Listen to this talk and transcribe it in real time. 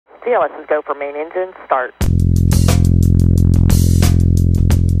CLS's go for main engine, start.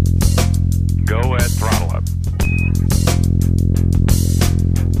 Go at throttle up.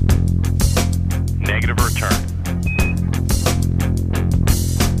 Negative return.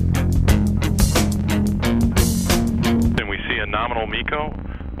 Then we see a nominal MECO.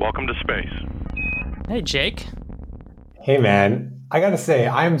 Welcome to space. Hey, Jake. Hey, man. I gotta say,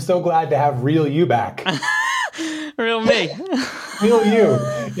 I'm so glad to have real you back. Real me. Real you.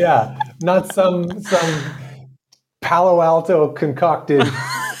 Yeah. Not some Palo Alto concocted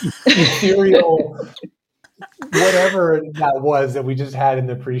ethereal whatever that was that we just had in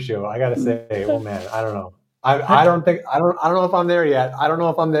the pre-show. I gotta say, oh man, I don't know. I don't know if I'm there yet. I don't know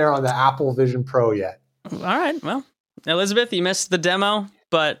if I'm there on the Apple Vision Pro yet. All right. Well, Elizabeth, you missed the demo,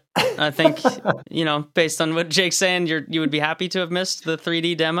 but I think, based on what Jake's saying, you would be happy to have missed the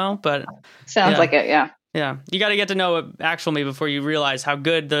 3D demo, but sounds like it. Yeah. Yeah. You got to get to know actual me before you realize how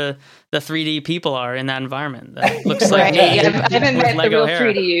good the 3D people are in that environment. That looks like right. I haven't met the real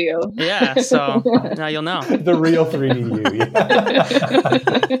 3D you. Yeah. So now you'll know. The real 3D you.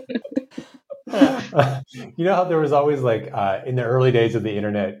 Yeah. You know how there was always in the early days of the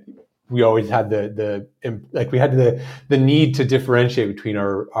internet, we always had the need to differentiate between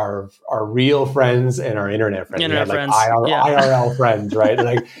our real friends and our internet friends. Internet we had friends. IRL friends, right?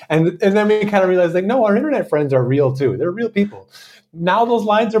 And then we kind of realized no, our internet friends are real too. They're real people. Now those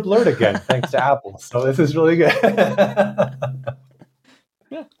lines are blurred again, thanks to Apple. So this is really good.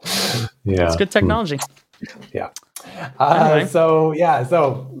 Yeah. It's good technology. Yeah. Anyway. So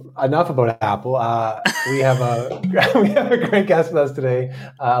enough about Apple. We have a great guest with us today,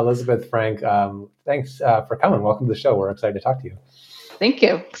 Elizabeth Frank. Thanks for coming. Welcome to the show. We're excited to talk to you. Thank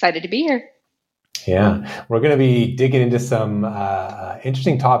you. Excited to be here. Yeah, we're going to be digging into some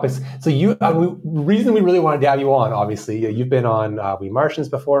interesting topics. So the reason we really wanted to have you on, obviously, you've been on We Martians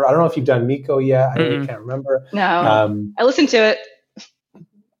before. I don't know if you've done MECO yet. I can't remember. No, I listened to it.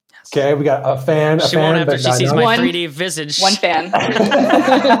 Okay, we got a fan. She won't after she sees my 3D visage. One fan.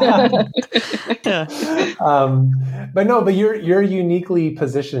 But you're uniquely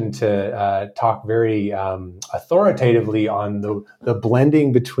positioned to talk very authoritatively on the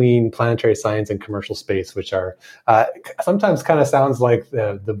blending between planetary science and commercial space, which are sometimes kind of sounds like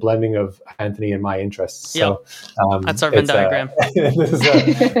the blending of Anthony and my interests. Yep. So that's our Venn diagram.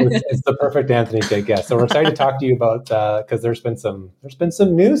 It's the perfect Anthony to guess. So we're excited to talk to you about because there's been some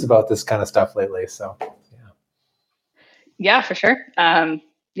news about this kind of stuff lately. So yeah, for sure. I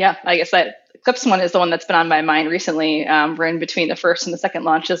guess that Eclipse one is the one that's been on my mind recently. We're in between the first and the second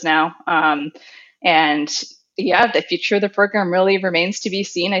launches now. The future of the program really remains to be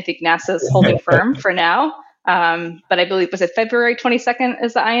seen. I think NASA's holding firm for now. But I believe, was it February 22nd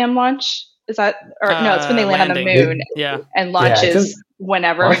is the IM launch? Is that, no, it's when they land landing on the moon and launches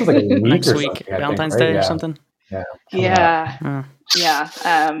whenever. Like a week next or week, right? Valentine's Day or something. Yeah.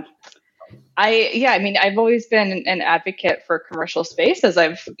 I've always been an advocate for commercial space as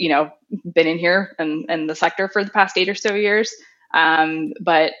I've, been in here and the sector for the past 8 or so years.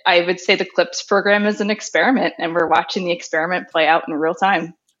 But I would say the CLIPS program is an experiment, and we're watching the experiment play out in real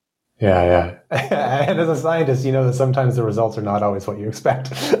time. Yeah. And as a scientist, you know that sometimes the results are not always what you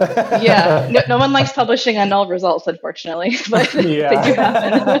expect. Yeah. No one likes publishing on null results, unfortunately, but they do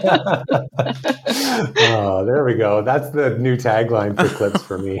happen. Oh, there we go. That's the new tagline for Clips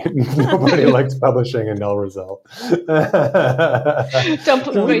for me. Nobody likes publishing a null result. Don't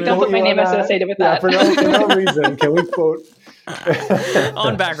put my name associated with that. For no reason. Can we quote?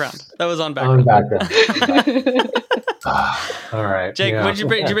 On background. That was on On background. background. All right. Jake, did you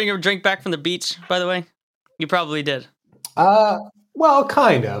bring a drink back from the beach, by the way? You probably did. Well,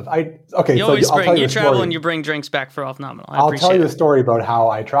 kind of. You always you travel and you bring drinks back for off nominal. I'll tell you a story about how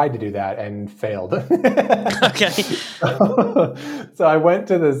I tried to do that and failed. Okay. So I went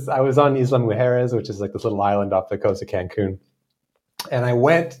to I was on Isla Mujeres, which is like this little island off the coast of Cancun. And I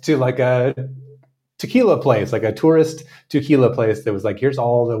went to like a tequila place, like a tourist tequila place that was like, here's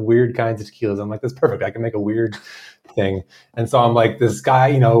all the weird kinds of tequilas. I'm like, that's perfect. I can make a weird thing. And so I'm like, this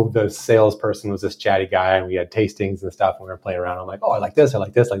guy, the salesperson was this chatty guy, and we had tastings and stuff, and we were playing around. I'm like, oh, I like this, I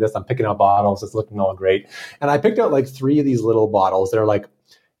like this, like this. I'm picking out bottles. It's looking all great. And I picked out like 3 of these little bottles. They're like,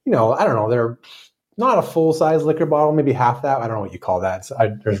 I don't know, they're not a full-size liquor bottle, maybe half that. I don't know what you call that.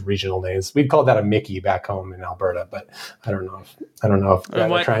 There's regional names. We'd call that a Mickey back home in Alberta, but I don't know if that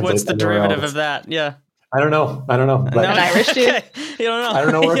translates. What's the derivative of that? Yeah. I don't know. But an Irish dude? Okay. You don't know. I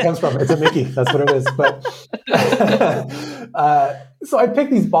don't know where it comes from. It's a Mickey. That's what it is. But so I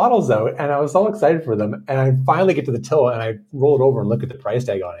picked these bottles out, and I was all excited for them. And I finally get to the till, and I roll it over and look at the price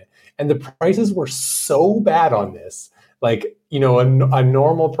tag on it. And the prices were so bad on this like, a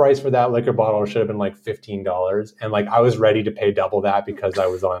normal price for that liquor bottle should have been like $15. And like, I was ready to pay double that because I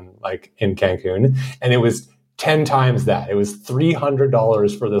was on like in Cancun, and it was 10 times that. It was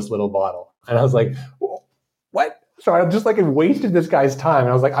 $300 for this little bottle. And I was like, what? So I just like wasted this guy's time. And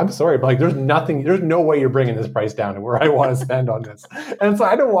I was like, I'm sorry, but like, there's no way you're bringing this price down to where I want to spend on this. And so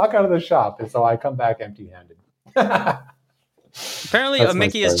I had to walk out of the shop. And so I come back empty handed. Apparently a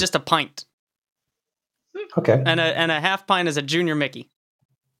Mickey is just a pint. Okay. And a half pint is a junior Mickey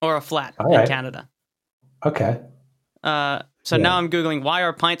or a flat in Canada. Okay. So now I'm Googling, why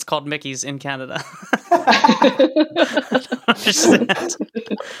are pints called Mickeys in Canada?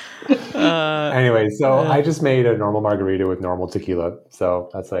 Anyway, so I just made a normal margarita with normal tequila. So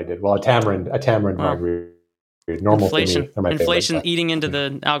that's what I did. Well, a tamarind margarita. Normal inflation, for me. inflation eating into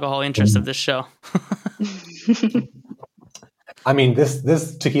the alcohol interest of this show. I mean,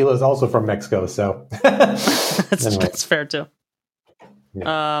 this tequila is also from Mexico, so that's fair too.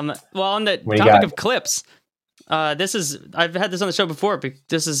 Yeah. Well, on the topic of clips, I've had this on the show before, but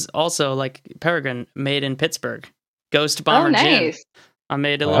this is also like Peregrine made in Pittsburgh. Ghost Bomber Gin. I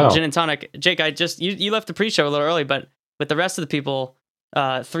made a little gin and tonic. Jake, you left the pre-show a little early, but with the rest of the people,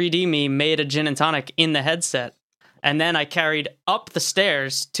 3D me made a gin and tonic in the headset, and then I carried up the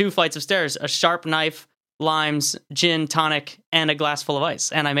stairs, 2 flights of stairs, a sharp knife, limes, gin, tonic, and a glass full of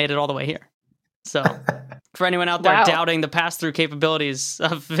ice, and I made it all the way here. So, for anyone out there doubting the pass-through capabilities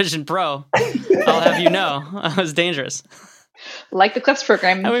of Vision Pro, I'll have you know, I was dangerous. Like the Clips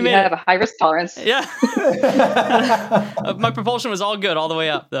program, you have a high risk tolerance. Yeah. My propulsion was all good all the way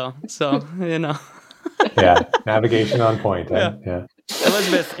up, though. So, Yeah, navigation on point. Yeah.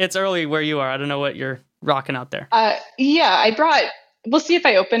 Elizabeth, it's early where you are. I don't know what you're rocking out there. I brought... We'll see if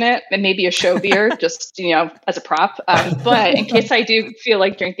I open it, and maybe a show beer, just as a prop. But in case I do feel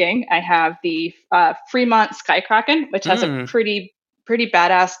like drinking, I have the Fremont Skykraken, which has a pretty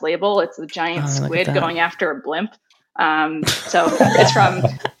badass label. It's a giant squid going after a blimp. So it's from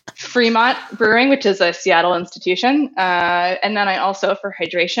Fremont Brewing, which is a Seattle institution. And then I also, for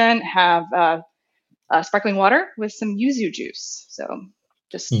hydration, have sparkling water with some yuzu juice. So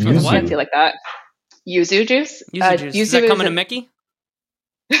just fancy like that. Yuzu juice. Yuzu juice. Does that come in a Mickey?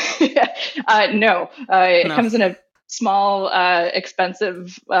 No, it comes in a small,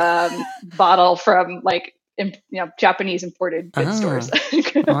 expensive bottle from like Japanese imported goods stores.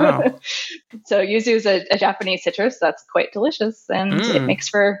 Wow. So yuzu is a Japanese citrus that's quite delicious, and it makes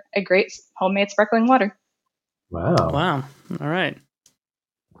for a great homemade sparkling water. Wow. All right.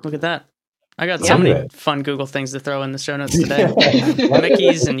 Look at that. I got so many fun Google things to throw in the show notes today.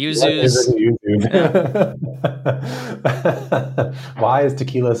 Mickeys and yuzus. Why is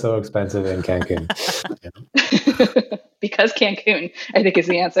tequila so expensive in Cancun? Because Cancun, I think, is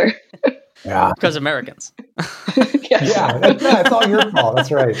the answer. Yeah. Because Americans. Yeah, that's all your fault.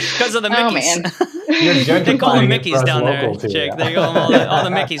 That's right. Because of the Mickeys. Oh, man. They call them Mickeys down there, Jake. There you go. All the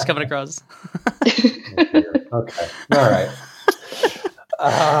Mickeys coming across. Okay. All right.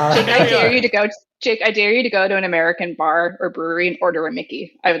 Jake, I dare you to go to an American bar or brewery and order a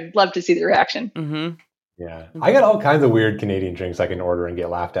Mickey. I would love to see the reaction. Mm-hmm. Yeah, I got all kinds of weird Canadian drinks I can order and get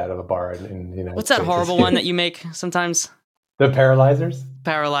laughed out of a bar. What's that horrible one that you make sometimes? The paralyzers.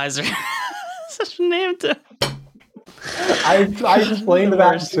 Paralyzer. Such a name too. I explained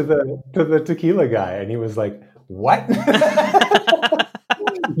that to the tequila guy, and he was like, "What?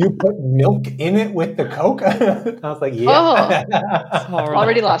 You put milk in it with the Coke?" I was like, "Yeah." Oh,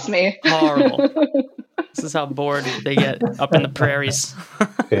 already lost me. Horrible. This is how bored they get up in the prairies.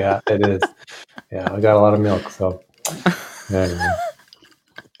 Yeah, it is. Yeah, I got a lot of milk, so.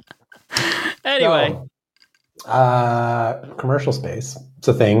 Anyway. Commercial space. It's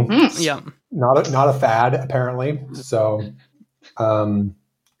a thing. Yeah. Not a fad, apparently. So, where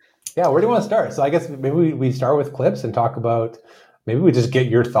do you want to start? So I guess maybe we start with clips and talk about. Maybe we just get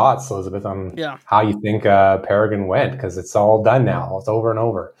your thoughts, Elizabeth, on how you think Peregrine went, because it's all done now. It's over and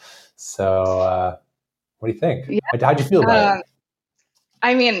over. So, what do you think? Yeah. How'd you feel about it?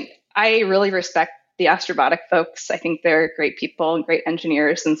 I mean, I really respect the Astrobotic folks. I think they're great people and great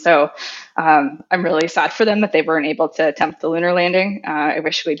engineers. And so I'm really sad for them that they weren't able to attempt the lunar landing. I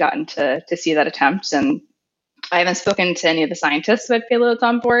wish we'd gotten to see that attempt. And I haven't spoken to any of the scientists who had payloads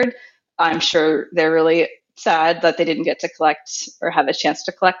on board. I'm sure they're really sad that they didn't get to collect or have a chance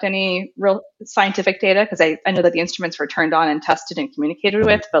to collect any real scientific data, because I know that the instruments were turned on and tested and communicated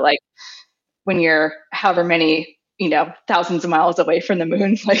with, but like when you're however many, thousands of miles away from the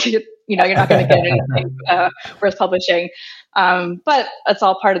moon, like, you're not going to get anything worth publishing. But it's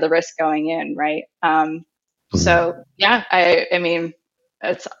all part of the risk going in, right? So yeah, I mean,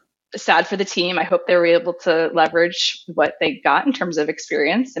 it's sad for the team. I hope they were able to leverage what they got in terms of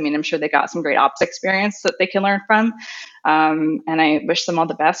experience. I mean, I'm sure they got some great ops experience that they can learn from. And I wish them all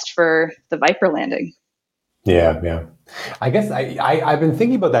the best for the Viper landing. Yeah. I guess I've been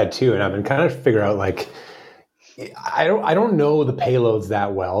thinking about that too, and I've been kind of figuring out like I don't know the payloads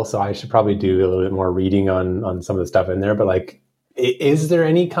that well, so I should probably do a little bit more reading on some of the stuff in there. But like, is there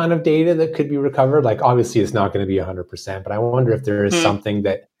any kind of data that could be recovered? Like, obviously, it's not going to be 100%, but I wonder if there is something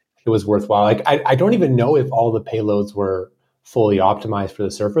that it was worthwhile. Like, I don't even know if all the payloads were fully optimized for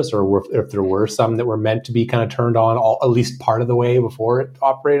the surface, or if there were some that were meant to be kind of turned on at least part of the way before it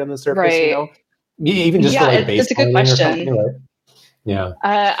operated on the surface. Right. You know, even for like base. It's a good question. Right? Yeah.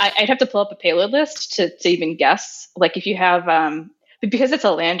 I'd have to pull up a payload list to even guess. Like if you have, because it's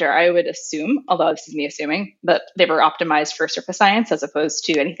a lander, I would assume, although this is me assuming, that they were optimized for surface science as opposed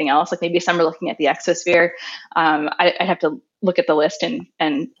to anything else. Like maybe some are looking at the exosphere. I'd have to look at the list and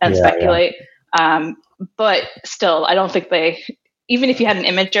speculate. Yeah. But still, I don't think even if you had an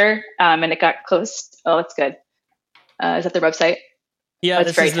imager and it got close, that's good. Is that their website? Yeah,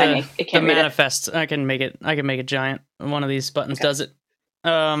 it's very tiny. It can't the manifest. I can make it giant. One of these buttons does it.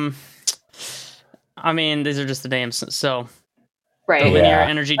 I mean, these are just the names. So, right. The linear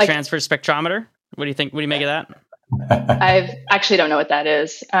energy transfer spectrometer. What do you think? What do you make of that? I actually don't know what that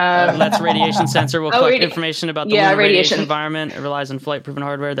is. That's radiation sensor. Will collect information about the lunar radiation environment. It relies on flight-proven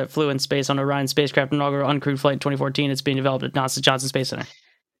hardware that flew in space on Orion spacecraft inaugural uncrewed flight in 2014. It's being developed at NASA's Johnson Space Center.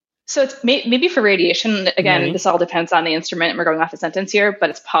 So it's maybe for radiation. Again, This all depends on the instrument, and we're going off a sentence here, but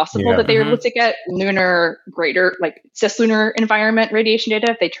it's possible that they were able to get lunar greater, like cislunar environment radiation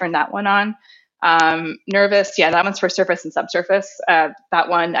data if they turn that one on. Nervous, that one's for surface and subsurface. That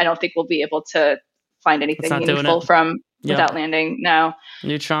one, I don't think we'll be able to find anything meaningful from without landing. No.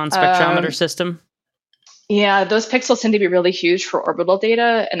 Neutron spectrometer system. Yeah, those pixels tend to be really huge for orbital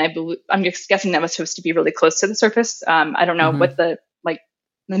data, and I'm just guessing that was supposed to be really close to the surface. I don't know what the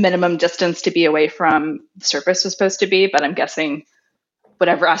minimum distance to be away from the surface was supposed to be, but I'm guessing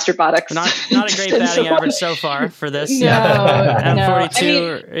whatever astrobotics. Not a great batting average so far for this. No,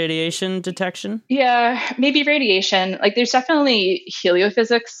 M42 radiation detection. Yeah, maybe radiation. Like there's definitely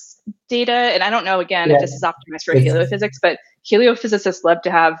heliophysics data, and I don't know again if this is optimized for heliophysics, but heliophysicists love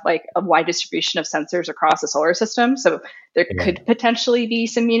to have like a wide distribution of sensors across the solar system, so there could potentially be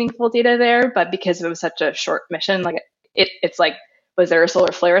some meaningful data there. But because it was such a short mission, like it's like, was there a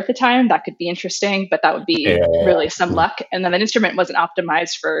solar flare at the time? That could be interesting, but that would be really some luck. And then the instrument wasn't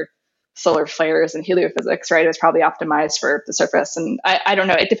optimized for solar flares and heliophysics, right? It was probably optimized for the surface. And I don't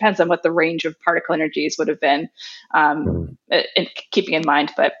know. It depends on what the range of particle energies would have been, keeping in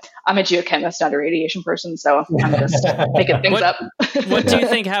mind. But I'm a geochemist, not a radiation person, so I'm just making things up. What do you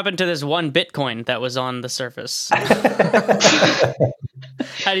think happened to this one Bitcoin that was on the surface? How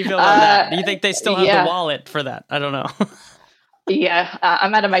do you feel about that? Do you think they still have the wallet for that? I don't know.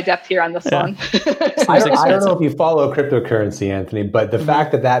 I'm out of my depth here on this one. I don't know if you follow cryptocurrency, Anthony, but the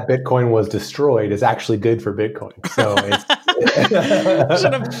fact that Bitcoin was destroyed is actually good for Bitcoin. So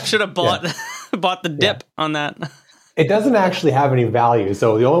should have bought the dip on that. It doesn't actually have any value.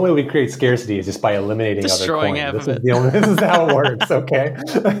 So the only way we create scarcity is just by eliminating destroying other coins. This is how it works. Okay.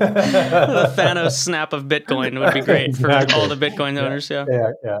 The Thanos snap of Bitcoin would be great for all the Bitcoin owners. Yeah.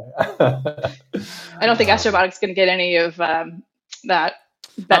 I don't think Astrobotic's going to get any of that.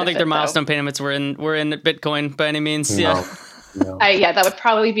 I don't think their milestone payments were in Bitcoin by any means. No. That would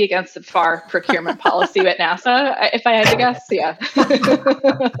probably be against the FAR procurement policy at NASA, if I had to guess. Yeah.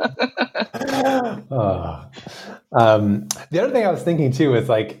 The other thing I was thinking too is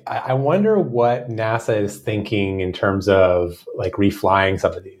like, I wonder what NASA is thinking in terms of like reflying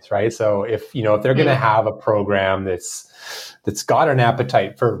some of these, right? So if they're going to have a program that's got an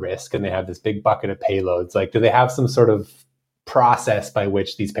appetite for risk and they have this big bucket of payloads, like, do they have some sort of process by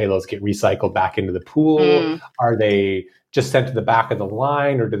which these payloads get recycled back into the pool? Are they just sent to the back of the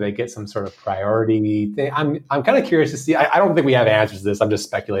line, or do they get some sort of priority thing? I'm kind of curious to see. I don't think we have answers to this. I'm just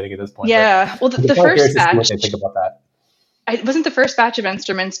speculating at this point. Yeah. Well, the first batch. What they think about that. Wasn't the first batch of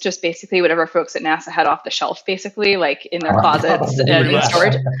instruments just basically whatever folks at NASA had off the shelf, basically, like in their closets and in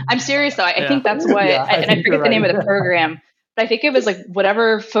storage? I'm serious though. I think that's what, and I forget the name of the program, but I think it was like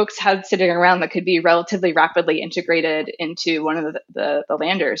whatever folks had sitting around that could be relatively rapidly integrated into one of the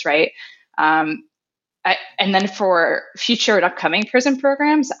landers, right? And then for future and upcoming PRISM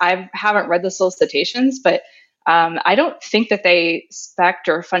programs, I haven't read the solicitations, but I don't think that they spec'd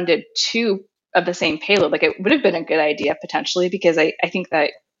or funded two of the same payload. Like it would have been a good idea potentially, because I think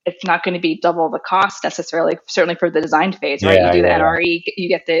that it's not going to be double the cost necessarily, certainly for the design phase, right? You do the NRE, you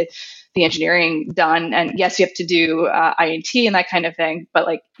get the engineering done, and yes, you have to do INT and that kind of thing, but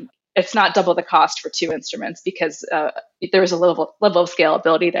like it's not double the cost for 2 instruments because there was a level of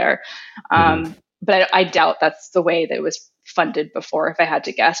scalability there. But I doubt that's the way that it was funded before, if I had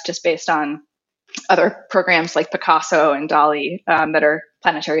to guess, just based on other programs like Picasso and DALI that are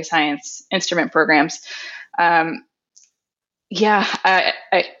planetary science instrument programs.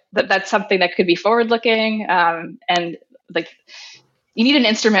 That's something that could be forward-looking, and like you need an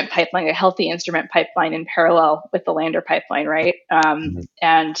instrument pipeline, a healthy instrument pipeline in parallel with the lander pipeline, right?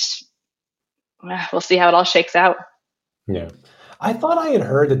 And we'll see how it all shakes out. Yeah, I thought I had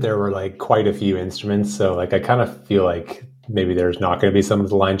heard that there were like quite a few instruments, so like I kind of feel like maybe there's not going to be some of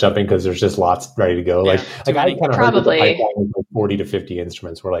the line jumping because there's just lots ready to go. Like I kind of heard that the pipeline was like 40 to 50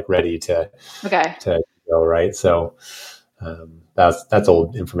 instruments were like ready to go, right? So that's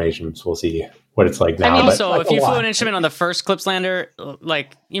old information. So we'll see what it's like now. I mean, so if you flew an instrument on the first CLIPS lander,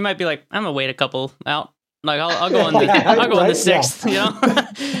 like you might be like, I'm gonna wait a couple out. Like I'll go on the I'll go on the 6th. You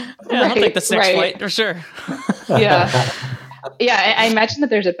know, I'll take the 6th flight for sure. I imagine that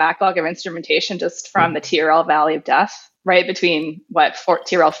there's a backlog of instrumentation just from the TRL Valley of Death, right? Between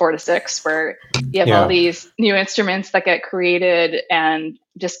TRL 4 to 6, where you have all these new instruments that get created and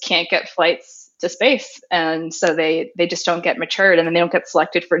just can't get flights to space. And so they just don't get matured, and then they don't get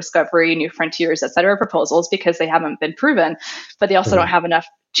selected for Discovery, New Frontiers, et cetera, proposals because they haven't been proven, but they also don't have enough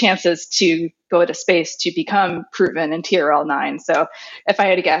chances to go to space to become proven in TRL 9. So if I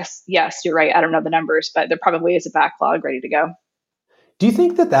had to guess, yes, you're right. I don't know the numbers, but there probably is a backlog ready to go. Do you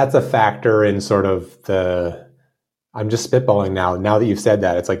think that that's a factor in sort of I'm just spitballing now that you've said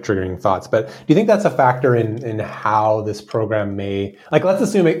that, it's like triggering thoughts, but do you think that's a factor in how this program may, like, let's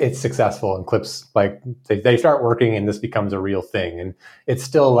assume it's successful and CLIPS, like they start working and this becomes a real thing, and it's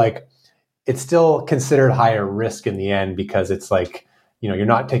still considered higher risk in the end because it's like, you're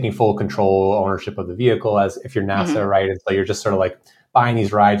not taking full control ownership of the vehicle as if you're NASA, right? And so you're just sort of like buying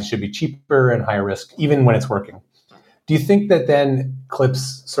these rides. It should be cheaper and higher risk, even when it's working. Do you think that then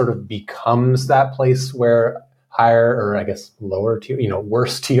CLIPS sort of becomes that place where higher, or I guess lower tier,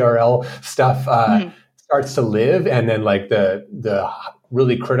 worse TRL stuff starts to live, and then like the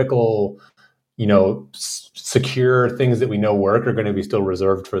really critical, secure things that we know work are going to be still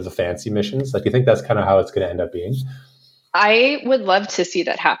reserved for the fancy missions? Like, do you think that's kind of how it's going to end up being? I would love to see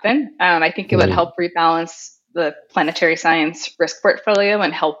that happen. I think it would help rebalance the planetary science risk portfolio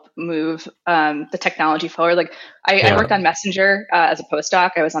and help move the technology forward. Like I worked on Messenger as a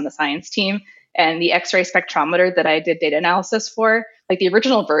postdoc. I was on the science team, and the X-ray spectrometer that I did data analysis for, like the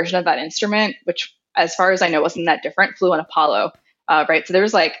original version of that instrument, which as far as I know wasn't that different, flew on Apollo, right? So there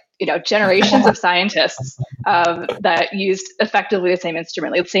was like, generations of scientists that used effectively the same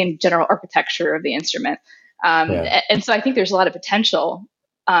instrument, like the same general architecture of the instrument. And so I think there's a lot of potential.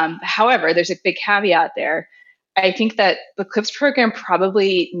 However, there's a big caveat there. I think that the CLIPS program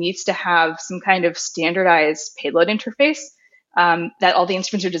probably needs to have some kind of standardized payload interface that all the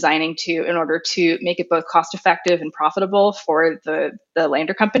instruments are designing to, in order to make it both cost effective and profitable for the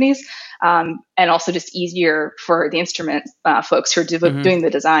lander companies, and also just easier for the instrument folks who are doing the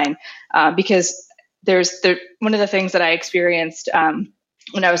design. Because one of the things that I experienced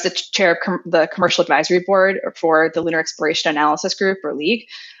when I was the chair of the commercial advisory board for the Lunar Exploration Analysis Group, or LEAG,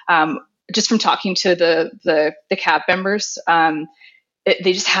 just from talking to the CAB members,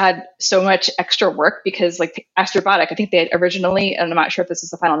 they just had so much extra work because, like Astrobotic, I think they had originally, and I'm not sure if this is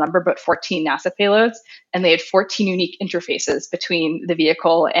the final number, but 14 NASA payloads, and they had 14 unique interfaces between the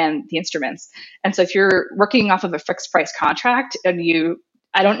vehicle and the instruments. And so if you're working off of a fixed price contract and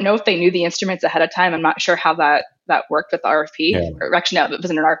I don't know if they knew the instruments ahead of time. I'm not sure how that worked with the RFP. Or actually, no, it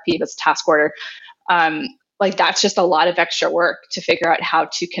wasn't an RFP, it was a task order. Like that's just a lot of extra work to figure out how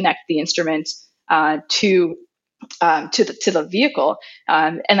to connect the instrument to the vehicle.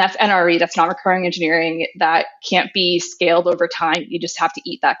 And that's NRE, that's non-recurring engineering, that can't be scaled over time. You just have to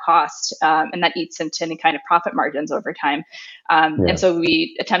eat that cost. And that eats into any kind of profit margins over time. And so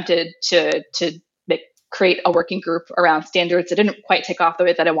we attempted to create a working group around standards. It didn't quite take off the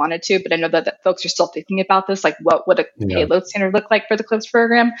way that I wanted to, but I know that folks are still thinking about this, like what would a payload standard look like for the CLIPS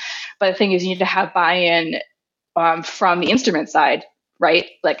program? But the thing is, you need to have buy-in from the instrument side, right?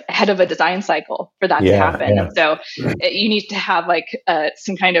 Like ahead of a design cycle for that to happen. And so you need to have like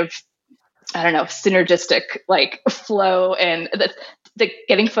some kind of, synergistic like flow, and the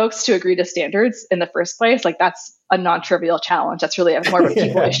getting folks to agree to standards in the first place. Like that's a non-trivial challenge. That's really more of a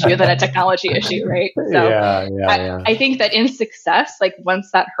people issue than a technology issue, right? So I think that in success, like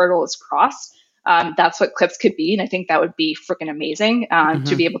once that hurdle is crossed, that's what CLIPS could be. And I think that would be freaking amazing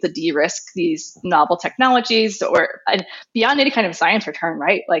to be able to de-risk these novel technologies, or beyond any kind of science return,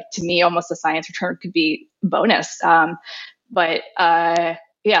 right? Like to me, almost a science return could be bonus. But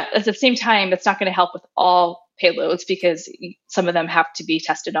yeah, at the same time, it's not going to help with all payloads because some of them have to be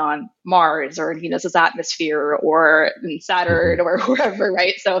tested on Mars or Venus's atmosphere or in Saturn or wherever,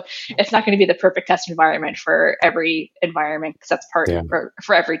 right? So it's not going to be the perfect test environment for every environment because that's part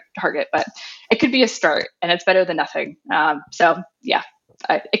for every target. But it could be a start, and it's better than nothing. So yeah,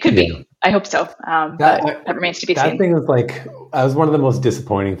 it could be. I hope so. But that remains to be seen. That thing is like, that was one of the most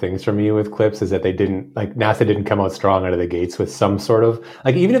disappointing things for me with CLIPS is that they didn't, like, NASA didn't come out strong out of the gates with some sort of,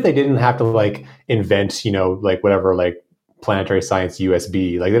 like, even if they didn't have to, like, invent, you know, like, whatever, like, planetary science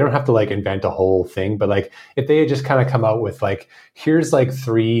USB, like, they don't have to, like, invent a whole thing. But, like, if they had just kind of come out with, like, here's, like,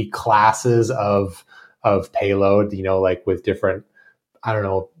 3 classes of payload, you know, like, with different, I don't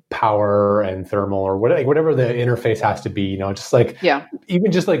know, power and thermal or whatever the interface has to be, you know, just like, even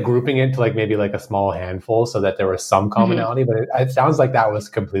just like grouping it to like maybe like a small handful so that there was some commonality. But it sounds like that was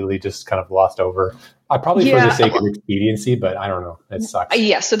completely just kind of glossed over. Probably for the sake of expediency, but I don't know. It sucks.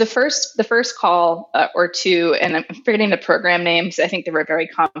 So the first call or two, and I'm forgetting the program names. I think they were very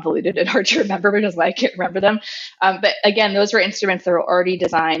convoluted and hard to remember, which is why I can't remember them. But again, those were instruments that were already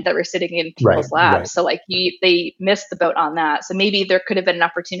designed that were sitting in people's labs. Right. So like they missed the boat on that. So maybe there could have been an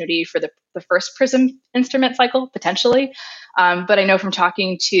opportunity for the first PRISM instrument cycle potentially. But I know from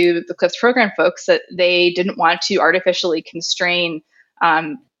talking to the CLIPS program folks that they didn't want to artificially constrain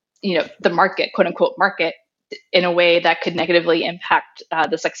the market, quote unquote market, in a way that could negatively impact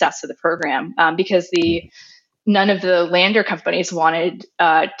the success of the program because none of the lander companies wanted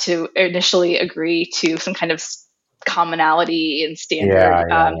to initially agree to some kind of commonality and standard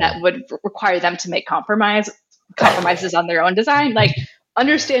that would require them to make compromises on their own design. Like,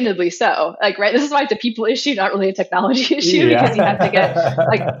 understandably so. Like, right, this is why it's a people issue, not really a technology issue, because you have to get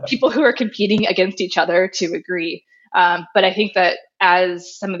like people who are competing against each other to agree. But I think that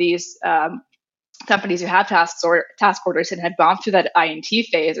as some of these companies who have task orders and have gone through that INT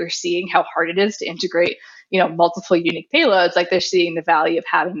phase are seeing how hard it is to integrate, multiple unique payloads, like they're seeing the value of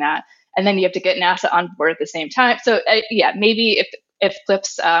having that. And then you have to get NASA on board at the same time. So maybe if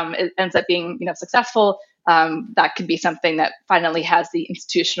CLIPS ends up being successful, that could be something that finally has the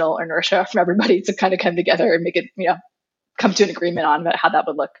institutional inertia from everybody to kind of come together and make it, come to an agreement on how that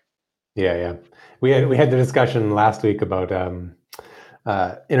would look. Yeah. We had the discussion last week about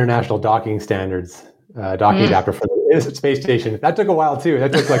international docking standards, docking adapter for the space station. That took a while too.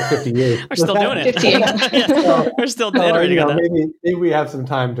 That took like 50 years. We're still doing it. 15. We're still iterating on that. Maybe we have some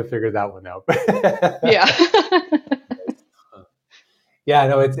time to figure that one out. Yeah. Yeah,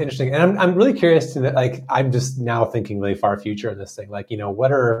 no, it's interesting, and I'm really curious to like. I'm just now thinking really far future in this thing. Like,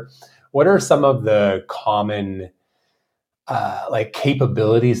 what are some of the common like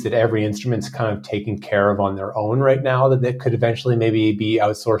capabilities that every instrument's kind of taking care of on their own right now that could eventually maybe be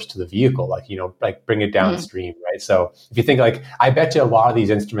outsourced to the vehicle, like, like bring it downstream, right? So if you think, like, I bet you a lot of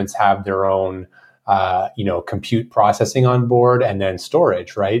these instruments have their own, compute processing on board and then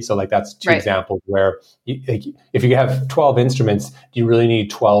storage, right? So like that's two examples where if you have 12 instruments, do you really need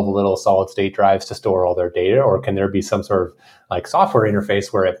 12 little solid state drives to store all their data? Or can there be some sort of like software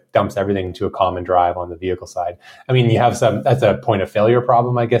interface where it dumps everything into a common drive on the vehicle side? I mean, that's a point of failure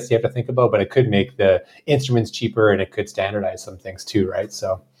problem, I guess you have to think about, but it could make the instruments cheaper and it could standardize some things too, right?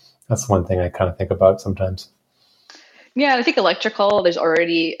 So that's one thing I kind of think about sometimes. Yeah, I think electrical, there's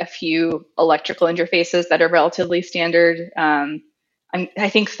already a few electrical interfaces that are relatively standard. I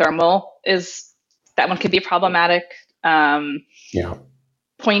think thermal that one could be problematic. Pointing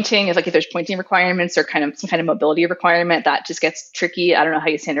is like, if there's pointing requirements or kind of some kind of mobility requirement, that just gets tricky. I don't know how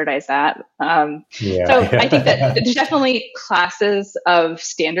you standardize that. I think that there's definitely classes of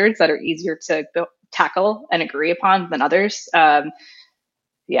standards that are easier to tackle and agree upon than others.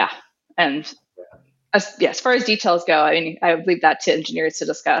 As far as details go, I mean, I would leave that to engineers to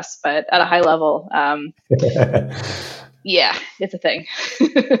discuss, but at a high level, it's a thing.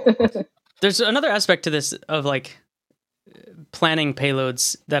 There's another aspect to this of like planning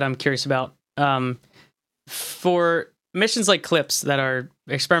payloads that I'm curious about. For missions like CLIPS that are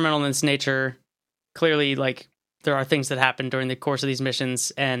experimental in its nature, clearly, like, there are things that happen during the course of these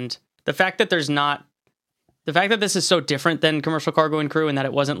missions, and the fact that this is so different than commercial cargo and crew, and that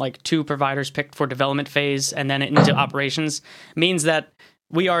it wasn't like 2 providers picked for development phase and then into operations, means that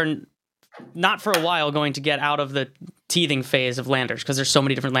we are not for a while going to get out of the teething phase of landers because there's so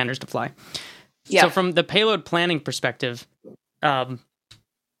many different landers to fly. Yeah. So from the payload planning perspective, I'm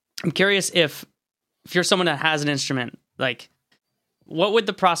curious if you're someone that has an instrument, like, what would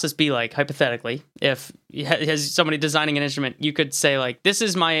the process be like, hypothetically, if as somebody designing an instrument, you could say, like, this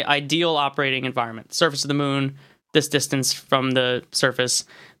is my ideal operating environment, surface of the moon, this distance from the surface,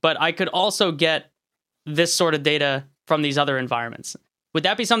 but I could also get this sort of data from these other environments. would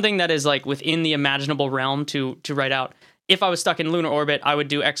that be something that is like within the imaginable realm to write out? If I was stuck in lunar orbit, I would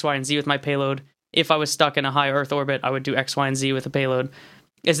do X, Y, and Z with my payload. If I was stuck in a high Earth orbit, I would do X, Y, and Z with a payload.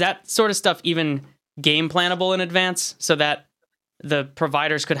 Is that sort of stuff even game plannable in advance so that the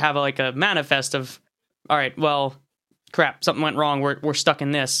providers could have like a manifest of, all right, well, crap, something went wrong. We're stuck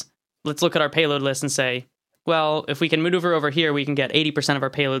in this. Let's look at our payload list and say, well, if we can maneuver over here, we can get 80% of our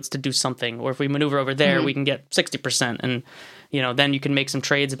payloads to do something. Or if we maneuver over there, we can get 60%. And, then you can make some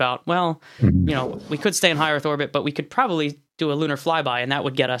trades about, well, we could stay in high Earth orbit, but we could probably do a lunar flyby, and that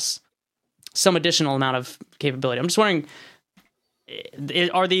would get us some additional amount of capability. I'm just wondering,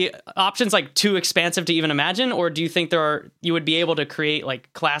 are the options like too expansive to even imagine, or do you think you would be able to create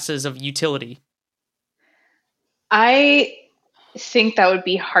like classes of utility? I think that would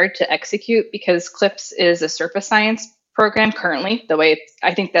be hard to execute because CLIPS is a surface science program currently. The way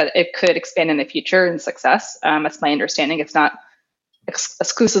I think that it could expand in the future and success. That's my understanding. It's not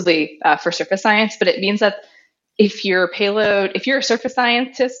exclusively for surface science, but it means that if you're a surface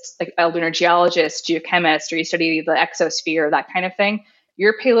scientist, like a lunar geologist, geochemist, or you study the exosphere, that kind of thing,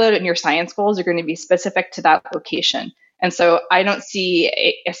 your payload and your science goals are going to be specific to that location. And so I don't see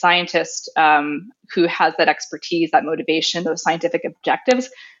a scientist who has that expertise, that motivation, those scientific objectives,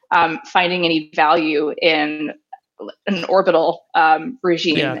 finding any value in an orbital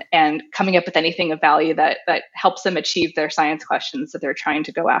regime and coming up with anything of value that helps them achieve their science questions that they're trying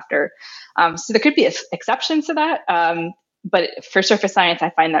to go after. So there could be exceptions to that. But for surface science,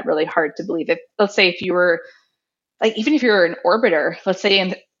 I find that really hard to believe. Let's say if you were, like, even if you're an orbiter, let's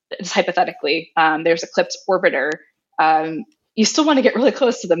say just hypothetically, there's a CLIPS orbiter, you still want to get really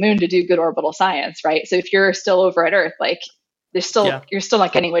close to the moon to do good orbital science, right? So if you're still over at Earth, like you're still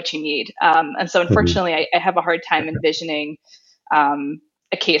not getting what you need. And so unfortunately, I have a hard time envisioning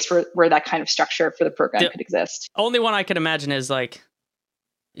a case where that kind of structure for the program could exist. Only one I could imagine is like,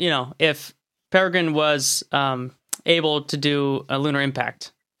 if Peregrine was able to do a lunar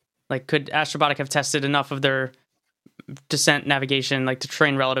impact, like could Astrobotic have tested enough of their descent navigation, like to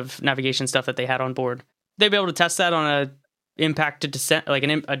train relative navigation stuff that they had on board? They'd be able to test that on a impact to descent, like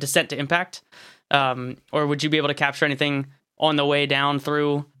a descent to impact, or would you be able to capture anything on the way down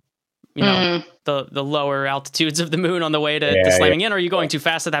through, the lower altitudes of the moon on the way to slamming in? Or are you going too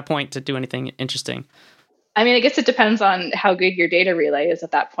fast at that point to do anything interesting? I mean, I guess it depends on how good your data relay is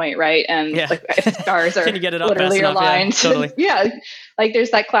at that point, right? And like if the stars are literally aligned. Yeah, totally. Like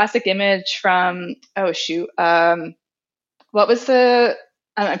there's that classic image from what was the?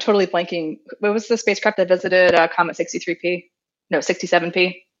 I'm totally blanking. What was the spacecraft that visited Comet 63P? No,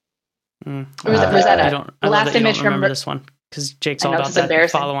 67P. Rosetta. I last image from this one because Jake's all about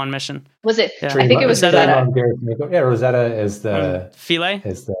that follow-on mission. Was it? I think it was Rosetta. Yeah, Rosetta is the Philae.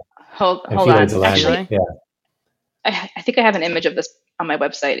 Is the hold on. Actually, I think I have an image of this on my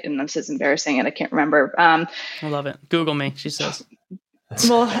website, and this is embarrassing, and I can't remember. I love it. Google me, she says.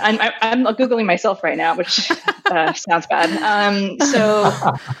 Well, I'm Googling myself right now, which sounds bad. So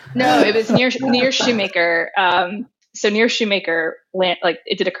no, it was near Shoemaker. So near Shoemaker,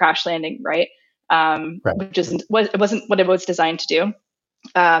 it did a crash landing, right? Which it wasn't what it was designed to do.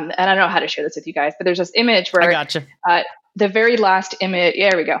 And I don't know how to share this with you guys, but there's this image where I gotcha. The very last image.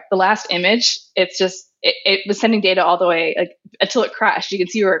 Yeah, there we go. The last image. It's just it was sending data all the way until it crashed. You can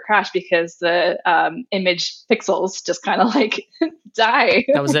see where it crashed because the image pixels just kind of die.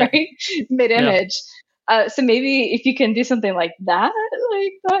 That was right? Mid-image. Yeah. So maybe if you can do something like that,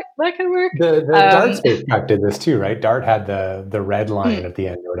 that could work. The DART spacecraft did this too, right? DART had the red line at the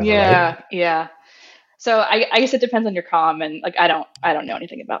end or whatever. Yeah, right? yeah. So I guess it depends on your comm, and I don't know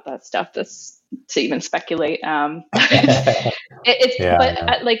anything about that stuff to even speculate. But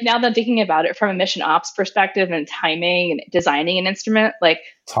now that I'm thinking about it from a mission ops perspective and timing and designing an instrument,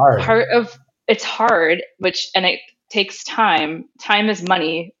 it's hard. It's hard, and it takes time. Time is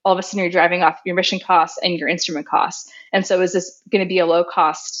money. All of a sudden, you're driving off your mission costs and your instrument costs. And so, is this going to be a low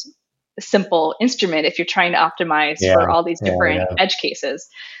cost, simple instrument if you're trying to optimize for all these different edge cases?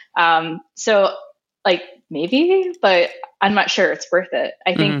 Maybe, but I'm not sure it's worth it.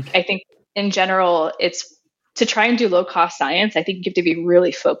 I think in general, it's to try and do low cost science. I think you have to be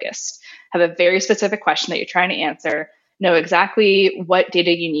really focused, have a very specific question that you're trying to answer, know exactly what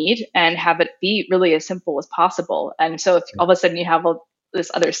data you need, and have it be really as simple as possible. And so if all of a sudden you have all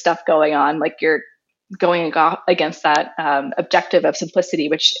this other stuff going on, like you're going against that objective of simplicity,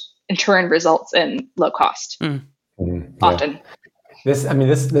 which in turn results in low cost often. This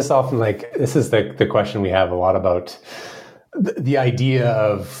often, this is the question we have a lot about the idea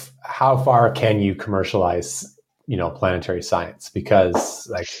of how far can you commercialize, planetary science?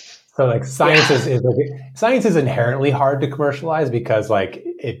 Because So like science is inherently hard to commercialize because like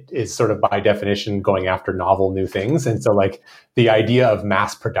it is sort of by definition going after novel new things, and so like the idea of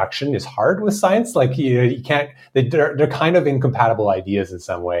mass production is hard with science. Like you can't, they're kind of incompatible ideas in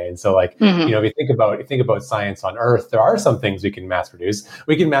some way, and so like if you think about science on Earth, there are some things we can mass produce.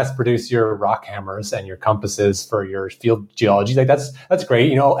 We can mass produce your rock hammers and your compasses for your field geology. Like that's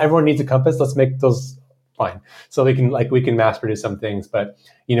great. Everyone needs a compass. Let's make those. Fine. So we can mass produce some things, but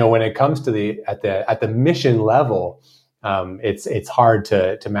when it comes to at the mission level, it's hard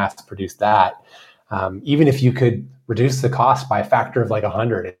to mass produce that. Even if you could reduce the cost by a factor of like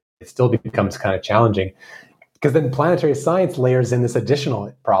 100, it still becomes kind of challenging, because then planetary science layers in this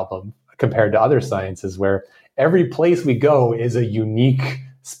additional problem compared to other sciences, where every place we go is a unique,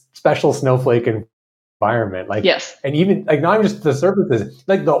 special snowflake environment. Like, yes. And even like not even just the surfaces,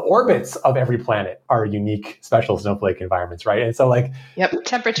 like the orbits of every planet are unique, special snowflake environments, right? And so like,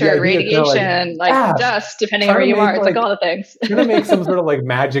 temperature, radiation, dust, depending on where you are, it's like all the things. You're gonna make some sort of like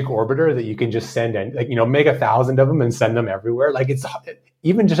magic orbiter that you can just send in, like make 1,000 of them and send them everywhere. Like it's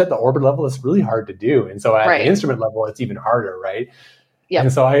even just at the orbit level, it's really hard to do, and so at the instrument level, it's even harder, right? Yeah.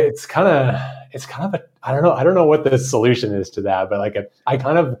 And so it's kind of I don't know what the solution is to that, but like I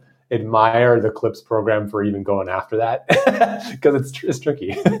kind of admire the CLIPS program for even going after that, because it's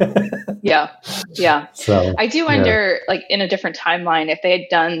tricky. Yeah. So I do wonder, like in a different timeline, if they had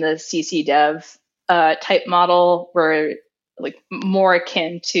done the CC Dev type model, where like more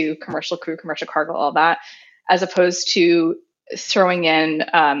akin to commercial crew, commercial cargo, all that, as opposed to throwing in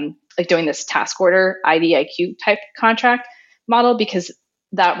like doing this task order IDIQ type contract model, because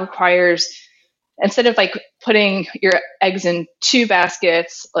that requires, instead of like putting your eggs in two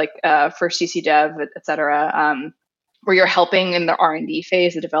baskets, like for CC Dev, et cetera, where you're helping in the R&D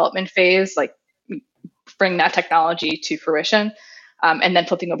phase, the development phase, like bring that technology to fruition, and then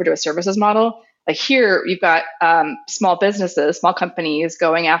flipping over to a services model. Like here, you've got small businesses, small companies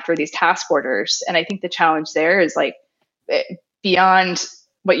going after these task orders. And I think the challenge there is like beyond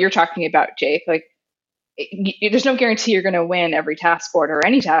what you're talking about, Jake, like there's no guarantee you're going to win every task order or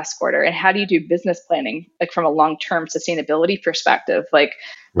any task order. And how do you do business planning, like from a long-term sustainability perspective? Like,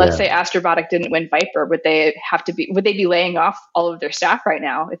 let's say Astrobotic didn't win Viper, would they be laying off all of their staff right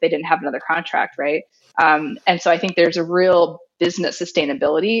now if they didn't have another contract, right? And so I think there's a real business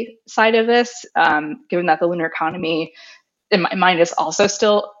sustainability side of this, given that the lunar economy, in my mind, is also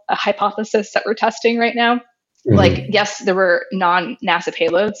still a hypothesis that we're testing right now. Mm-hmm. Like, yes, there were non-NASA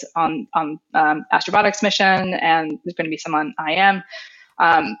payloads on Astrobotic's mission, and there's going to be some on IM.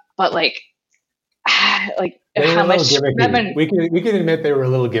 But like how much we can admit they were a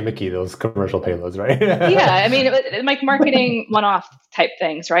little gimmicky, those commercial payloads, right? Yeah, I mean, like marketing one-off type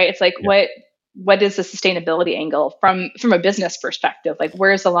things, right? It's like what is the sustainability angle from a business perspective? Like,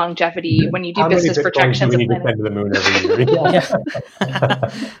 where's the longevity when you do business projections? We need to send to the moon every year.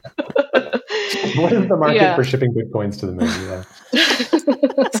 What is the market for shipping Bitcoins to the moon?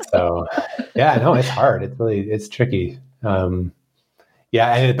 So, it's hard. It's tricky. And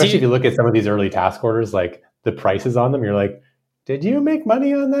especially if you look at some of these early task orders, like the prices on them, you're like, did you make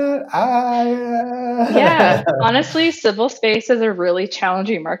money on that? Yeah, honestly, civil space is a really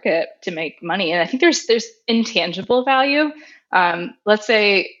challenging market to make money. And I think there's intangible value. Let's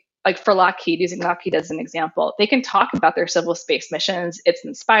say, like for Lockheed, using Lockheed as an example, they can talk about their civil space missions. It's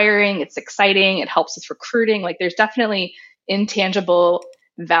inspiring, it's exciting, it helps with recruiting. Like there's definitely intangible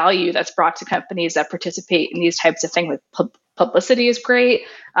value that's brought to companies that participate in these types of things. Like publicity is great,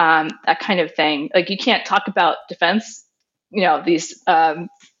 that kind of thing. Like you can't talk about defense, these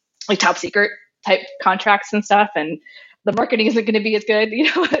like top secret type contracts and stuff, and the marketing isn't going to be as good,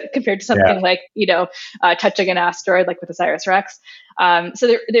 compared to something like, touching an asteroid, like with OSIRIS-REx.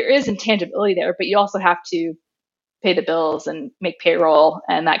 So there is intangibility there, but you also have to pay the bills and make payroll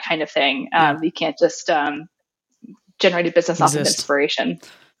and that kind of thing. You can't just generate a business off of inspiration.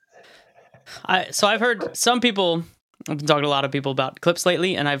 So I've heard some people, I've been talking to a lot of people about CLIPS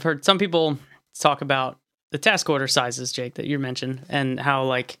lately, and I've heard some people talk about the task order sizes, Jake, that you mentioned, and how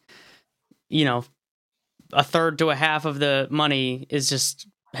like, a third to a half of the money is just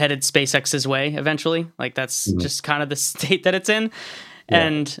headed SpaceX's way eventually. Like that's just kind of the state that it's in. Yeah.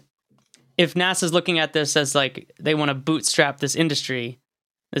 And if NASA's looking at this as like, they want to bootstrap this industry,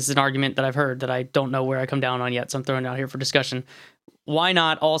 this is an argument that I've heard that I don't know where I come down on yet, so I'm throwing it out here for discussion. Why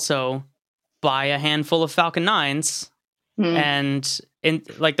not also buy a handful of Falcon 9s and in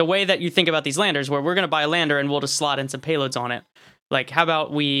like the way that you think about these landers, where we're going to buy a lander and we'll just slot in some payloads on it. Like, how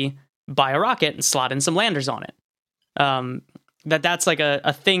about we buy a rocket and slot in some landers on it? That's like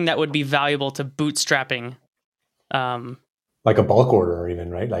a thing that would be valuable to bootstrapping like a bulk order,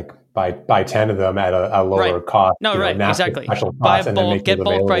 even, right? Like buy 10 of them at a lower cost. No, right, exactly. Buy a bulk, get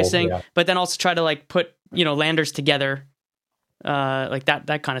bulk pricing, but then also try to like put landers together, like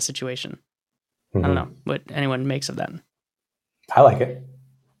that kind of situation. I don't know what anyone makes of that. I like it.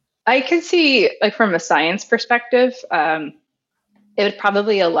 I could see, like, from a science perspective, it would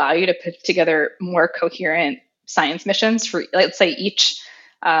probably allow you to put together more coherent science missions for, let's say, each.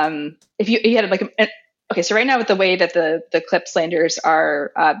 If you had like okay, so right now with the way that the CLIPS landers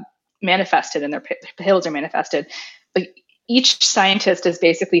are manifested and their payloads are manifested, like, each scientist is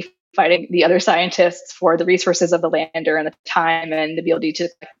basically fighting the other scientists for the resources of the lander and the time and the ability to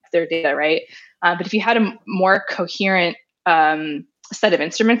collect their data, right? But if you had a more coherent set of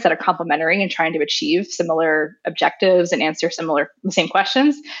instruments that are complementary and trying to achieve similar objectives and answer the same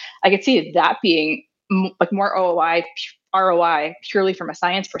questions, I could see that being like more ROI purely from a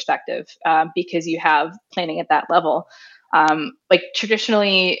science perspective, because you have planning at that level. Like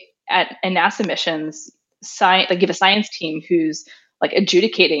traditionally in NASA missions, they give a science team who's like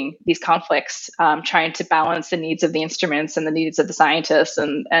adjudicating these conflicts, trying to balance the needs of the instruments and the needs of the scientists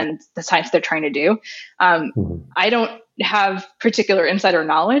and the science they're trying to do. I don't have particular insider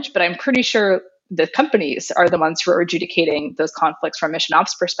knowledge, but I'm pretty sure the companies are the ones who are adjudicating those conflicts from a mission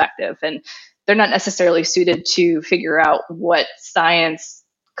ops perspective. And they're not necessarily suited to figure out what science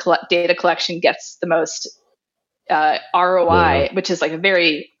data collection gets the most ROI, which is like a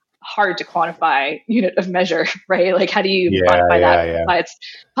very hard to quantify unit of measure, right? Like, how do you quantify that by its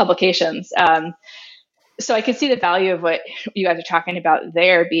publications? So I can see the value of what you guys are talking about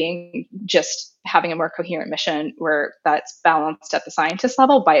there being just having a more coherent mission where that's balanced at the scientist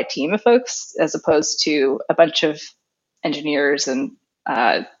level by a team of folks, as opposed to a bunch of engineers and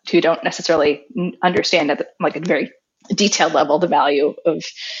who don't necessarily understand at like a very detailed level the value of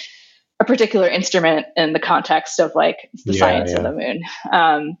a particular instrument in the context of like the science of the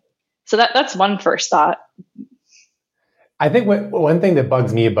moon. So that's one first thought. I think one thing that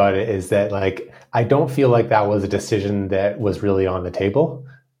bugs me about it is that, like, I don't feel like that was a decision that was really on the table.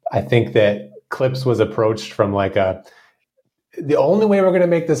 I think that CLIPS was approached from like the only way we're going to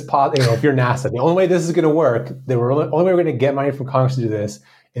make this if you're NASA, the only way this is going to work, the only way we're going to get money from Congress to do this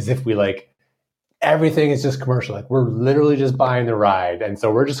is if we like everything is just commercial. Like, we're literally just buying the ride. And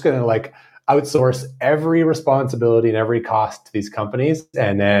so we're just going to like outsource every responsibility and every cost to these companies.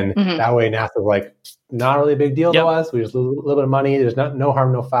 And then that way NASA's like, not really a big deal to us. We just lose a little bit of money. There's no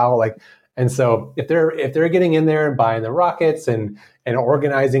harm, no foul. Like, and so if they're getting in there and buying the rockets and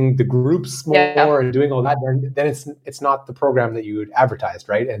organizing the groups more and doing all that, then it's not the program that you would advertised,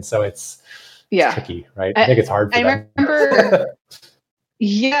 right? And so it's tricky, right? I think it's hard for them. I remember.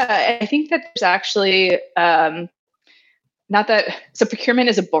 I think that there's actually so procurement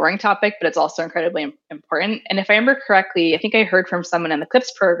is a boring topic, but it's also incredibly important. And if I remember correctly, I think I heard from someone in the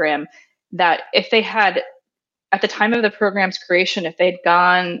CLIPS program that if they had, at the time of the program's creation, if it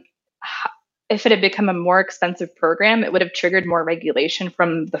had become a more expensive program, it would have triggered more regulation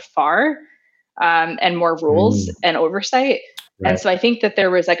from the FAR and more rules and oversight. Right. And so I think that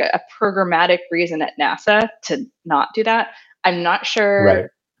there was like a programmatic reason at NASA to not do that. I'm not sure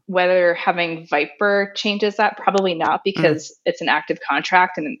whether having Viper changes that. Probably not, because it's an active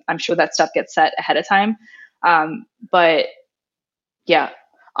contract and I'm sure that stuff gets set ahead of time. But yeah,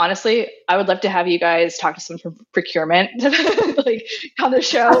 honestly, I would love to have you guys talk to someone from procurement, like on the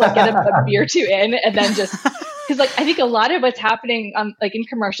show, like get a beer or two in, and then just because like I think a lot of what's happening like in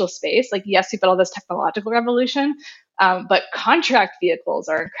commercial space, like yes, we've got all this technological revolution, but contract vehicles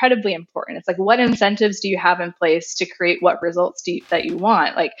are incredibly important. It's like, what incentives do you have in place to create what results that you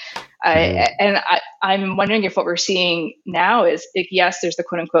want? Like, I'm wondering if what we're seeing now is, like, yes, there's the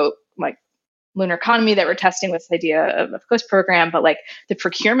quote unquote like lunar economy that we're testing with this idea of a CLIPS program, but like the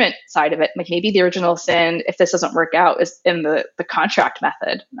procurement side of it, like maybe the original sin, if this doesn't work out, is in the contract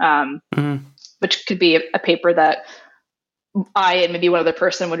method, which could be a paper that I and maybe one other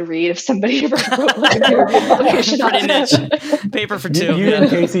person would read if somebody ever wrote like a publication. Pretty niche paper for two. You and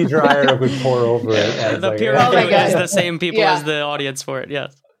Casey Dreyer would pour over it. The peer review is the same people as the audience for it.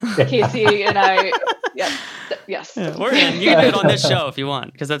 Yes. Casey and I. Yes. Yeah, we're in. You can do it on this show if you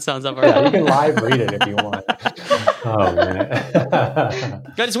want, because that sounds up our alley. You can live read it if you want. Oh man.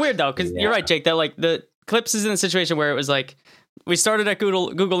 But it's weird though, because you're right, Jake. That like the CLIPS is in a situation where it was like, we started at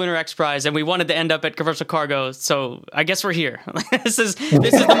Google Lunar X Prize, and we wanted to end up at commercial cargo. So I guess we're here. This is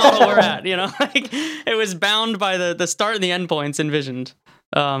the model we're at. You know, like it was bound by the start and the end points envisioned.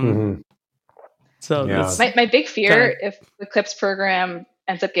 So my big fear, if the CLIPS program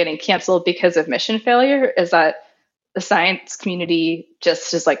ends up getting canceled because of mission failure, is that the science community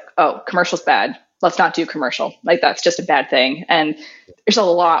just is like, oh, commercial's bad. let's not do commercial. Like that's just a bad thing. And there's a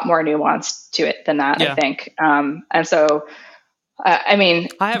lot more nuance to it than that, I think. And so, I mean,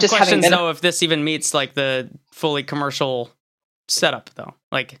 I have just questions though if this even meets like the fully commercial setup though.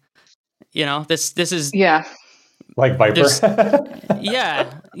 Like, this is like Viper.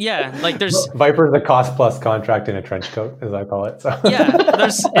 Like there's Viper is a cost plus contract in a trench coat, as I call it. So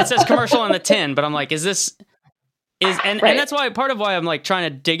it says commercial on the tin, but I'm like, and that's why part of why I'm like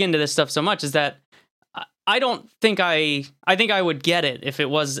trying to dig into this stuff so much is that I don't think I think I would get it if it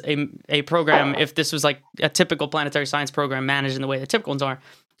was a program, if this was like a typical planetary science program managed in the way the typical ones are.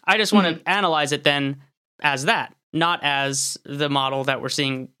 I just want to analyze it then as that, not as the model that we're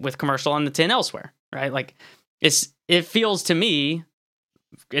seeing with commercial on the tin elsewhere, right? Like it feels to me,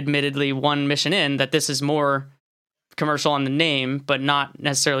 admittedly one mission in, that this is more commercial on the name, but not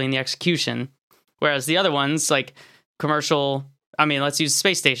necessarily in the execution. Whereas the other ones, like commercial, I mean, let's use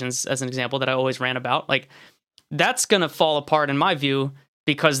space stations as an example that I always ran about. Like that's going to fall apart in my view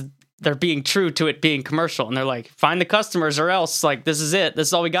because they're being true to it being commercial. And they're like, find the customers or else, like, this is it. This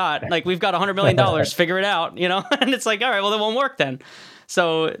is all we got. Like, we've got $100 million, figure it out, And it's like, all right, well, it won't work then.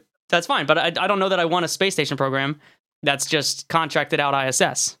 So that's fine. But I don't know that I want a space station program that's just contracted out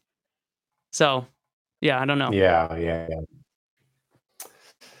ISS. So, yeah, I don't know. Yeah,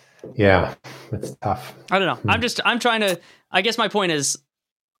 it's tough. I don't know. I'm trying to, I guess my point is,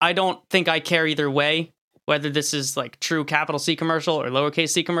 I don't think I care either way, whether this is like true capital C commercial or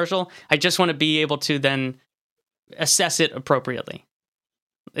lowercase c commercial. I just want to be able to then assess it appropriately.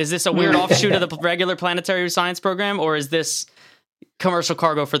 Is this a weird offshoot of the regular planetary science program, or is this commercial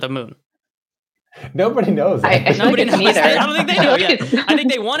cargo for the moon? Nobody knows. Nobody knows. I don't think they know yet. I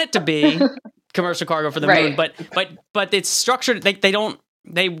think they want it to be commercial cargo for the moon, but it's structured. Given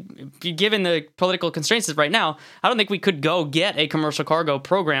the political constraints right now, I don't think we could go get a commercial cargo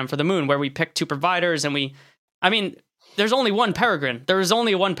program for the moon where we pick two providers and there's only one Peregrine. There is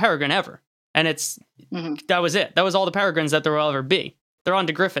only one Peregrine ever. And that was it. That was all the Peregrines that there will ever be. They're on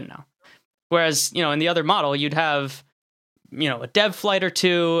to Griffin now. Whereas, in the other model, you'd have, a dev flight or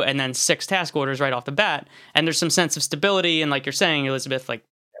two and then 6 task orders right off the bat. And there's some sense of stability. And like you're saying, Elizabeth, like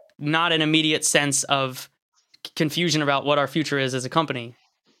not an immediate sense of confusion about what our future is as a company.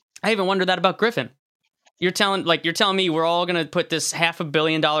 I even wondered that about Griffin. You're telling me we're all going to put this $500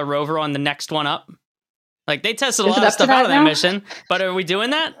 million rover on the next one up? Like they tested a lot of stuff out of that mission, but are we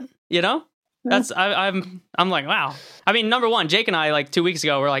doing that? That's I'm like, wow. I mean, number one, Jake and I like 2 weeks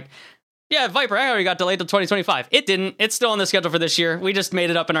ago were like, yeah, Viper, I already got delayed till 2025. It didn't. It's still on the schedule for this year. We just made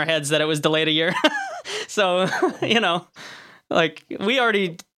it up in our heads that it was delayed a year. So, like we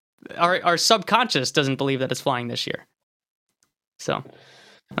already, our subconscious doesn't believe that it's flying this year. So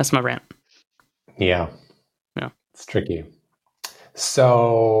that's my rant. Yeah. It's tricky.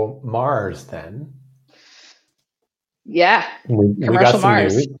 So Mars then. Yeah. Commercial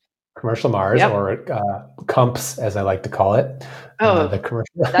Mars. News. Commercial Mars, or CUMPS, as I like to call it. Oh, the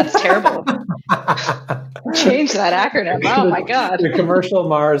commercial. That's terrible. Change that acronym. Oh my God. The Commercial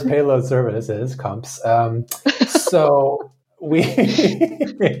Mars Payload Services, CUMPS. So we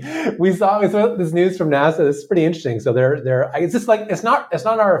saw this news from NASA. This is pretty interesting. So it's just like it's not an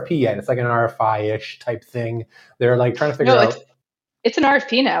RFP yet. It's like an RFI-ish type thing. They're like trying to figure out. It's an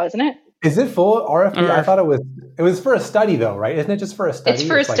RFP now, isn't it? Is it full RFP? I thought it was for a study though, right? Isn't it just for a study? It's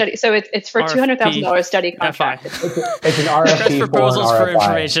for a study. So it's for $200,000 study contract. It's an RFP. Request proposals for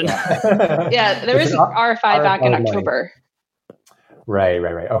information. Yeah, there was an RFI back in October. Right.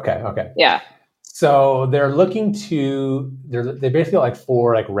 Okay. Yeah. So they're looking to they basically like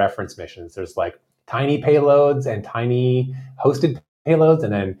 4 like reference missions. There's like tiny payloads and tiny hosted payloads,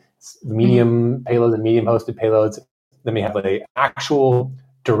 and then medium payloads and medium hosted payloads. Then we have like an actual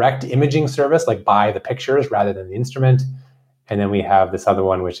direct imaging service, like by the pictures rather than the instrument. And then we have this other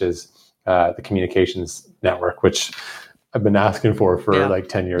one, which is the communications network, which I've been asking for like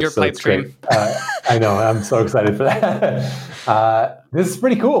 10 years. Your so pipe it's dream. Great. I know. I'm so excited for that. This is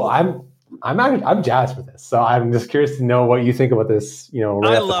pretty cool. I'm jazzed for this. So I'm just curious to know what you think about this.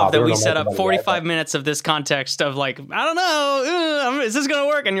 Right I love that we set up 45 minutes of this context of like, I don't know, is this going to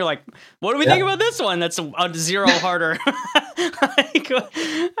work? And you're like, what do we think about this one? That's a zero harder.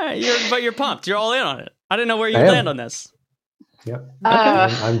 But you're pumped. You're all in on it. I didn't know where you land on this. Yep. Okay.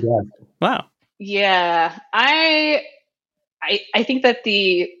 I'm jazzed. Wow. Yeah. I think that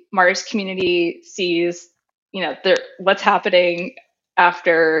the Mars community sees, what's happening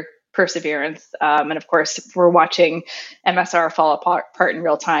after Perseverance. And of course, we're watching MSR fall apart in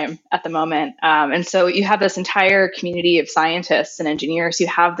real time at the moment. And so you have this entire community of scientists and engineers who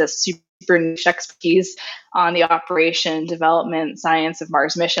have this super niche expertise on the operation, development, science of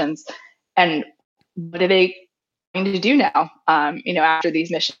Mars missions. And what are they going to do now? After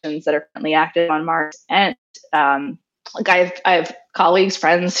these missions that are currently active on Mars, and I have colleagues,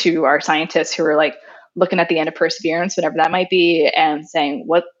 friends who are scientists who are like looking at the end of Perseverance, whatever that might be, and saying,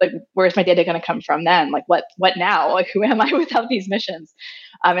 where's my data going to come from then? Like, what now? Like, who am I without these missions?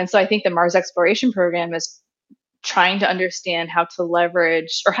 And so I think the Mars exploration program is trying to understand how to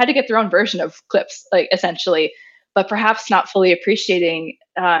leverage or how to get their own version of CLIPS, like essentially, but perhaps not fully appreciating,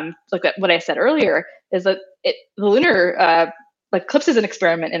 like what I said earlier, is that the lunar, like CLIPS is an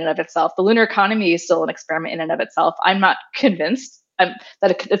experiment in and of itself. The lunar economy is still an experiment in and of itself. I'm not convinced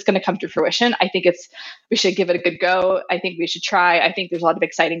that it's going to come to fruition. I think we should give it a good go. I think we should try. I think there's a lot of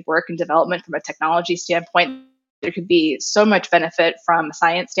exciting work and development from a technology standpoint. There could be so much benefit from a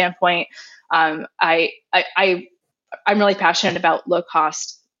science standpoint. I'm really passionate about low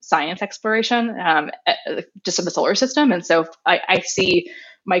cost science exploration, just of the solar system. And so I see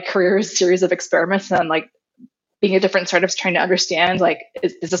my career as a series of experiments and like being at different startups trying to understand, like,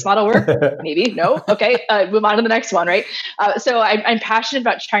 does this model work? Maybe, no. Okay, move on to the next one, right? So I'm passionate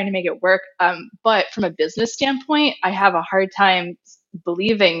about trying to make it work. But from a business standpoint, I have a hard time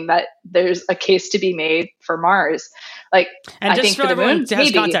believing that there's a case to be made for Mars. Like, and I just think for for the everyone moon, to have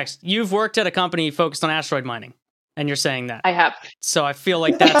maybe. context, you've worked at a company focused on asteroid mining, and you're saying that. I have. So I feel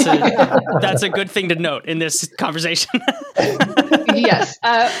like that's a good thing to note in this conversation. Yes.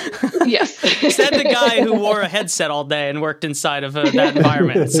 Yes. Said the guy who wore a headset all day and worked inside of that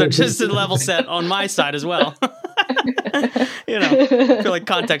environment. So just a level set on my side as well. I feel like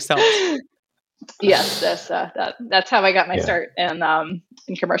context helps. Yes, that's how I got my start in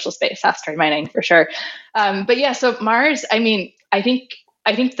commercial space, asteroid mining for sure. But yeah, so Mars. I mean, I think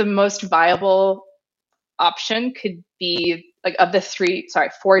the most viable option could be like of the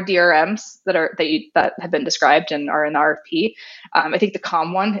four DRMs that have been described and are in the RFP. I think the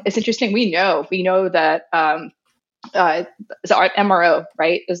COM one is interesting. We know that MRO,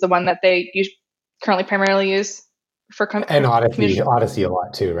 right, is the one that they currently primarily use for and Odyssey a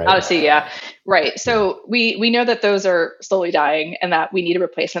lot too, right? Odyssey, yeah, right. So we know that those are slowly dying and that we need a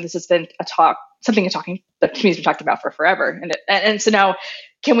replacement. This has been the community's been talking about for forever, and so now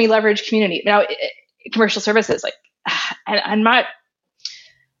can we leverage community now? Commercial services, like, and I'm not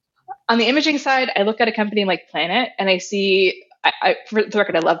on the imaging side. I look at a company like Planet and I see, for the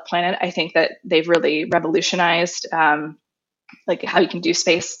record, I love Planet. I think that they've really revolutionized, like how you can do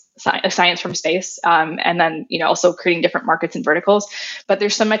science from space. And then, also creating different markets and verticals, but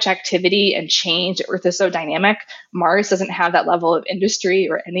there's so much activity and change. Earth is so dynamic. Mars doesn't have that level of industry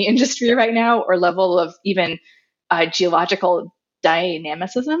or any industry right now, or level of even geological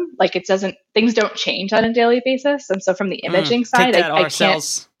dynamicism. Like things don't change on a daily basis. And so from the imaging side, take that, I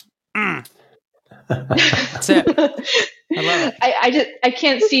can't. That's it. I love it. I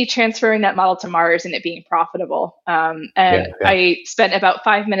can't see transferring that model to Mars and it being profitable. I spent about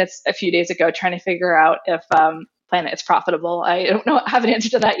 5 minutes a few days ago trying to figure out if Planet is profitable. I don't know, I have an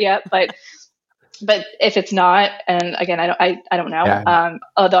answer to that yet, but if it's not, and again, I don't know. Yeah.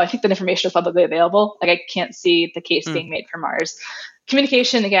 Although I think the information is publicly available, like I can't see the case being made for Mars.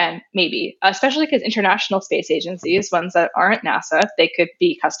 Communication, again, maybe, especially because international space agencies, ones that aren't NASA, they could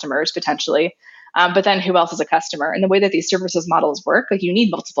be customers potentially. But then who else is a customer? And the way that these services models work, like you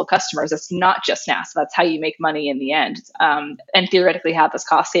need multiple customers. It's not just NASA. That's how you make money in the end, and theoretically have this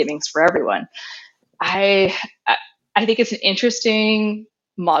cost savings for everyone. I think it's an interesting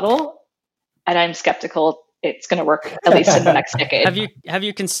model. And I'm skeptical it's going to work at least in the next decade. Have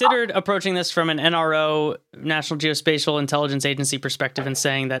you considered approaching this from an NRO, National Geospatial Intelligence Agency perspective, and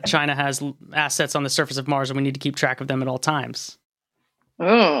saying that China has assets on the surface of Mars and we need to keep track of them at all times?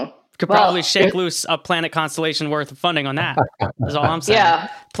 Could probably shake loose a planet constellation worth of funding on that. Is all I'm saying. Yeah,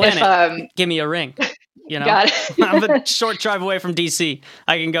 Planet, give me a ring. Got it. I'm a short drive away from DC.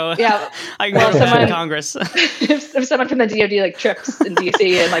 I can go. Yeah, I can go to Congress. if someone from the DoD like trips in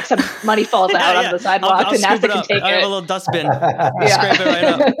DC and like some money falls out on the sidewalk, I'll and NASA can take it. I have a little dustbin. Scrape it right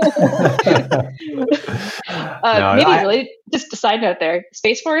up. Really, just a side note there.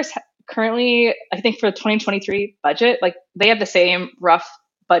 Space Force currently, I think for the 2023 budget, like they have the same rough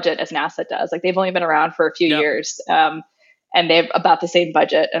budget as NASA does. Like they've only been around for a few years. And they have about the same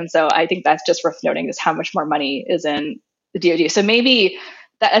budget. And so I think that's just worth noting, is how much more money is in the DoD. So maybe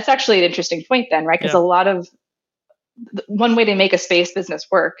that's actually an interesting point then, right? Because a lot of one way to make a space business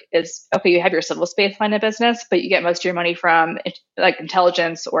work is, okay, you have your civil space line of business, but you get most of your money from like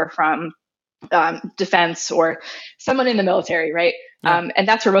intelligence or from defense or someone in the military, right? Yeah. And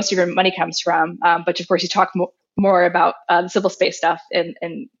that's where most of your money comes from. But of course, you talk more about the civil space stuff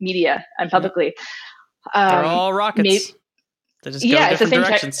in media and publicly. They're all rockets. They just go different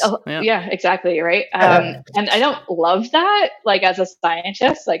directions. Yeah, exactly. Right. And I don't love that. Like as a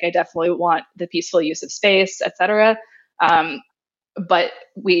scientist, like I definitely want the peaceful use of space, et cetera. But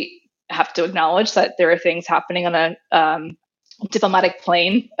we have to acknowledge that there are things happening on a diplomatic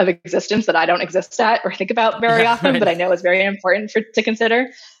plane of existence that I don't exist at or think about very often, but I know is very important to consider.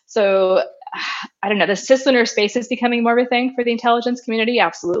 So I don't know, the cislunar space is becoming more of a thing for the intelligence community.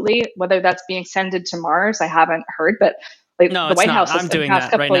 Absolutely. Whether that's being extended to Mars, I haven't heard, but like no, the White not. House I'm doing the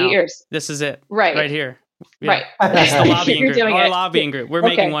past that couple right of now. years. This is it. Right here. Yeah. Right. This is the lobbying group. Our lobbying group. We're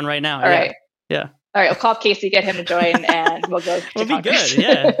making one right now. All right. Yeah. All right, we'll call Casey, get him to join, and we'll go. We'll be good.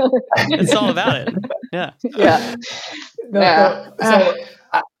 Yeah, it's all about it. Yeah. Yeah. So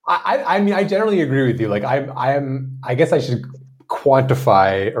I mean, I generally agree with you. Like, I guess I should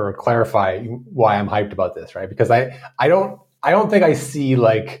quantify or clarify why I'm hyped about this, right? Because I don't think I see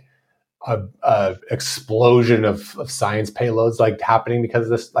like a explosion of science payloads like happening because of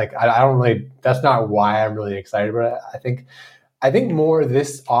this. Like, I don't really. That's not why I'm really excited about it. I think more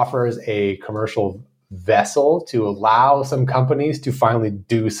this offers a commercial vessel to allow some companies to finally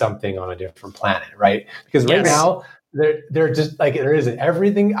do something on a different planet, right? Because right now they're just like there isn't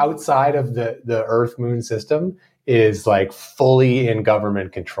everything outside of the Earth Moon system is like fully in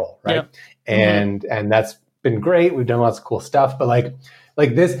government control, right? Yep. And that's been great. We've done lots of cool stuff, but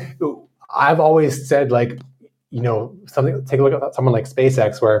like this, I've always said like, you know, something. Take a look at someone like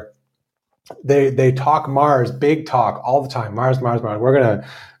SpaceX where they talk Mars, big talk all the time. Mars. We're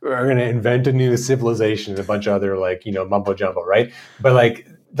gonna invent a new civilization and a bunch of other like, you know, mumbo jumbo, right? But like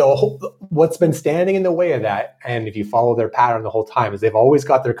what's been standing in the way of that, and if you follow their pattern the whole time, is they've always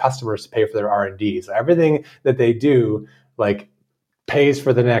got their customers to pay for their R&D. So everything that they do like pays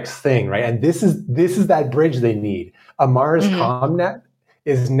for the next thing, right? And this is that bridge they need. A Mars ComNet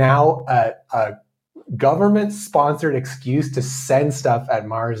is now a government-sponsored excuse to send stuff at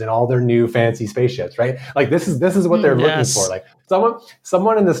Mars in all their new fancy spaceships, right? Like this is what they're looking for. Like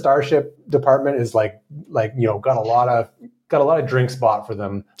someone in the Starship department is like you know got a lot of drinks bought for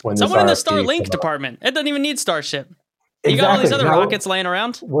them when someone in the Starlink department. It doesn't even need Starship. You got all these other rockets laying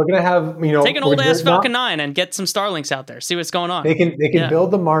around. We're gonna have take an old ass Falcon 9 and get some Starlinks out there. See what's going on. They can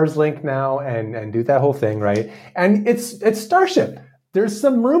build the Mars link now and do that whole thing, right? And it's Starship. There's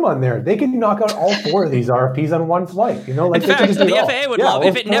some room on there. They can knock out all 4 of these RFPs on one flight. You know, like in fact, the FAA would love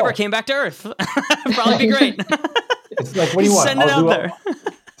if it never came back to Earth. Probably be great. It's like, what do you want? Send it out there.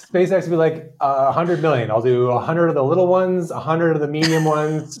 SpaceX would be like 100 million. I'll do 100 of the little ones, 100 of the medium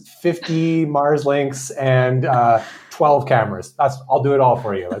ones, 50 Mars links, and 12 cameras. I'll do it all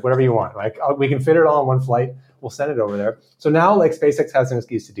for you. Like whatever you want. Like we can fit it all on one flight. We'll send it over there. So now like SpaceX has an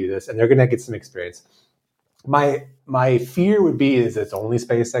excuse to do this, and they're going to get some experience. My fear would be is it's only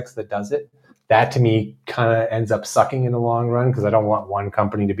SpaceX that does it. That to me kind of ends up sucking in the long run because I don't want one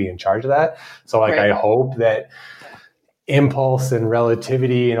company to be in charge of that. So like I hope that Impulse and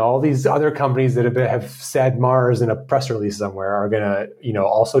Relativity and all these other companies that have said Mars in a press release somewhere are going to, you know,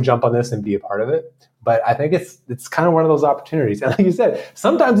 also jump on this and be a part of it. But I think it's kind of one of those opportunities. And like you said,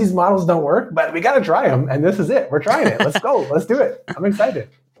 sometimes these models don't work, but we got to try them. And this is it. We're trying it. Let's go. Let's do it. I'm excited.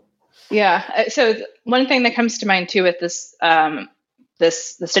 Yeah. So one thing that comes to mind too with this, the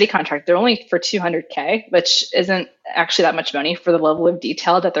study contract, they're only for $200K, which isn't actually that much money for the level of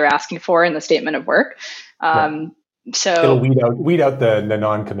detail that they're asking for in the statement of work. So it'll weed out the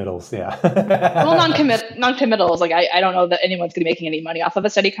non-committals. Yeah. Well, non-committals, like I don't know that anyone's going to be making any money off of a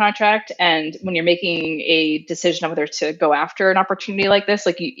study contract. And when you're making a decision on whether to go after an opportunity like this,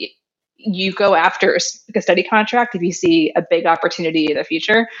 like you go after a study contract if you see a big opportunity in the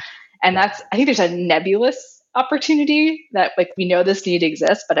future. And I think there's a nebulous opportunity that like we know this need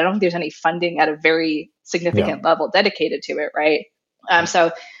exists, but I don't think there's any funding at a very significant level dedicated to it, right?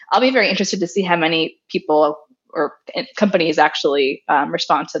 So I'll be very interested to see how many people or companies actually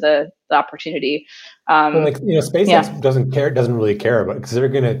respond to the opportunity. Well, like, you know, SpaceX doesn't really care about it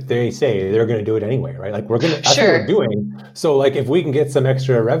because they say they're gonna do it anyway, right? Like that's what we're doing. So like if we can get some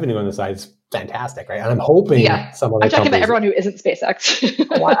extra revenue on the side, it's fantastic, right? And I'm hoping some other I'm talking about everyone who isn't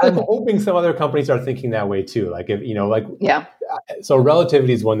SpaceX. Well, I'm hoping some other companies are thinking that way too. Like if you know, like so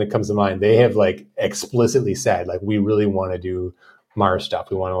Relativity is one that comes to mind. They have like explicitly said like we really want to do Mars stuff.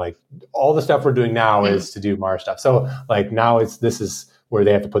 We want to like all the stuff we're doing now is to do Mars stuff. So like now this is where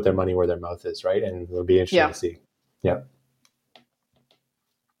they have to put their money where their mouth is, right? And it'll be interesting to see. Yeah.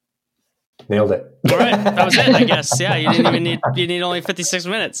 Nailed it. All right. That was it, I guess. Yeah, you didn't even you need only 56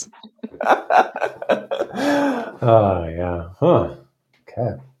 minutes. Oh yeah. Huh.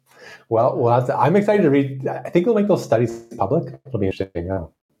 Okay. Well, I'm excited to read. I think they'll make those studies public. It'll be interesting. Yeah.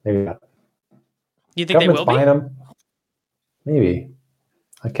 Maybe not. You think they will be? Them. Maybe.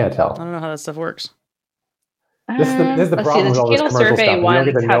 I can't tell. I don't know how that stuff works. This is the problem with all this commercial stuff. You don't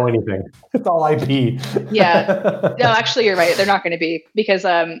get to know anything. It's all IP. Yeah. No, actually, you're right. They're not going to be, because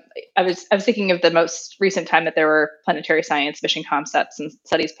I was thinking of the most recent time that there were planetary science mission concepts and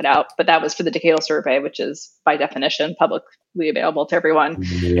studies put out, but that was for the decadal survey, which is by definition publicly available to everyone.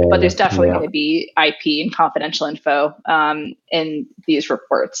 Yeah, but there's definitely going to be IP and confidential info in these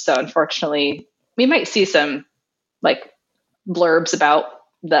reports. So unfortunately, we might see some like blurbs about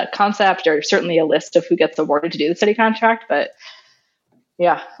the concept, or certainly a list of who gets awarded to do the study contract. But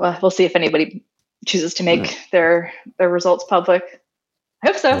yeah, well, we'll see if anybody chooses to make their results public. I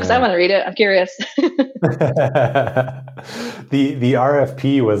hope so, because I want to read it. I'm curious. The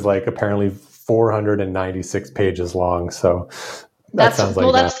RFP was like apparently 496 pages long. So that sounds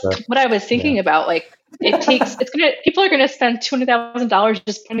like that's what I was thinking about. Like, people are gonna spend $200,000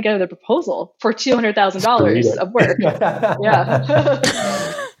 just putting together the proposal for $200,000 of work. Yeah.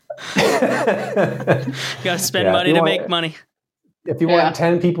 You gotta spend money to make money. If you want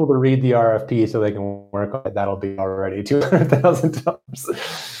 10 people to read the RFP so they can work on it, that'll be already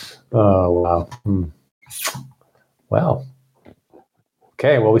 $200,000. Oh, wow. Well,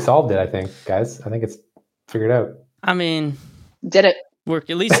 okay. Well, we solved it, I think, guys. I think it's figured out. I mean, did it. We're at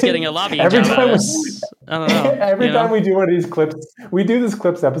least getting a lobbying job out of this. I don't know. Every time we do one of these clips, we do this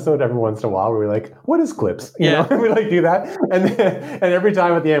clips episode every once in a while where we're like, what is clips? You know? We like do that. And every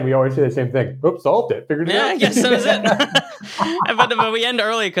time at the end, we always say the same thing. Oops, solved it. Figured it out. Yeah, I guess that was it. but we end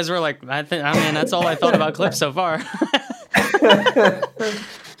early because we're like, I mean, that's all I thought about clips so far. Yeah.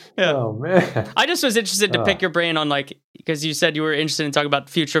 Oh, man. I just was interested to pick your brain on, like, because you said you were interested in talking about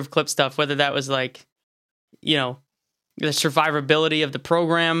future of clip stuff, whether that was like, the survivability of the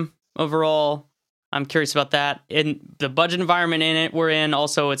program overall. I'm curious about that. In the budget environment we're in,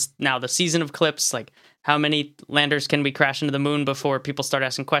 also it's now the season of clips. Like, how many landers can we crash into the moon before people start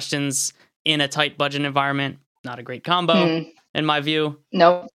asking questions in a tight budget environment? Not a great combo, in my view.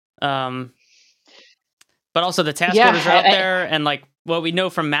 No. But also the task orders are out there, and like what we know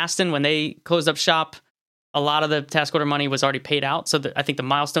from Maston, when they closed up shop, a lot of the task order money was already paid out. So I think the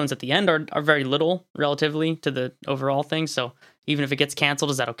milestones at the end are very little relatively to the overall thing. So even if it gets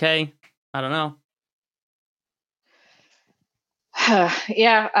canceled, is that okay? I don't know.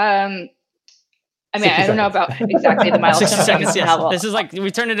 I mean, I don't know about exactly the milestones. 60 seconds, yes. This is like,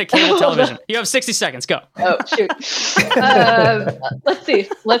 we turned into cable television. You have 60 seconds, go. Oh, shoot. Let's see.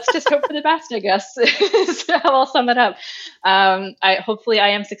 Let's just hope for the best, I guess. Is how I'll sum it up. Hopefully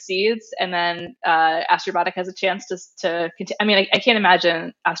IM succeeds, and then Astrobotic has a chance to continue. I mean, I can't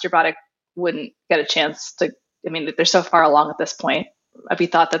imagine Astrobotic wouldn't get a chance to. I mean, they're so far along at this point. I'd be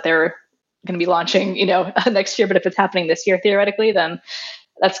thought that they're going to be launching, next year. But if it's happening this year, theoretically, then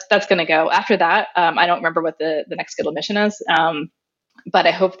that's going to go. After that, I don't remember what the next scheduled mission is. But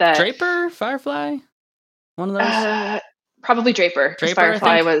I hope that Draper, Firefly, one of those. Probably Draper.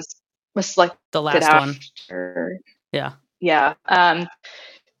 Firefly was like the last one. Yeah. Yeah.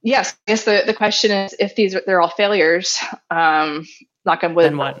 Yes. I guess the question is, if they're all failures, knock on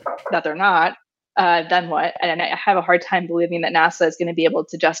wood, that they're not, then what? And I have a hard time believing that NASA is going to be able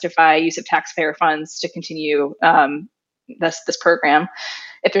to justify use of taxpayer funds to continue this program.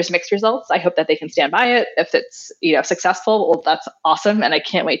 If there's mixed results, I hope that they can stand by it. If it's successful, well, that's awesome, and I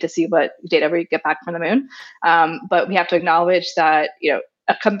can't wait to see what data we get back from the moon. But we have to acknowledge that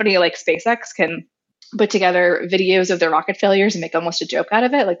a company like SpaceX can put together videos of their rocket failures and make almost a joke out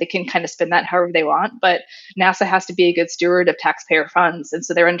of it. Like, they can kind of spin that however they want, but NASA has to be a good steward of taxpayer funds. And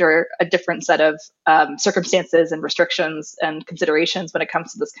so they're under a different set of circumstances and restrictions and considerations when it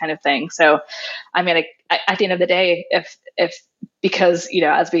comes to this kind of thing. So, I mean, at the end of the day, if because,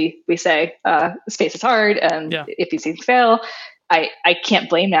 as we say, space is hard, and if these things fail, I can't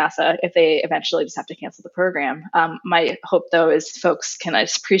blame NASA if they eventually just have to cancel the program. My hope, though, is folks can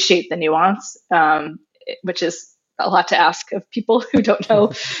appreciate the nuance, which is a lot to ask of people who don't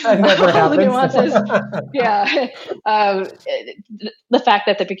know all the nuances. Yeah. The fact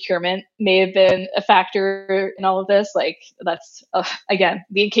that the procurement may have been a factor in all of this, like, that's, again,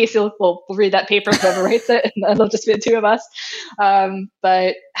 me and Casey will read that paper, whoever writes it, and it'll just be the two of us.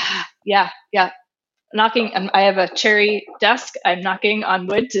 But yeah. Knocking, I have a cherry desk. I'm knocking on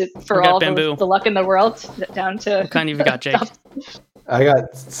wood for all the luck in the world down to. What kind have you got, Jake? I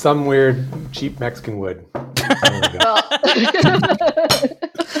got some weird cheap Mexican wood. All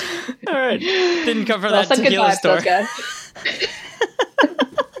right, didn't come from that tequila store.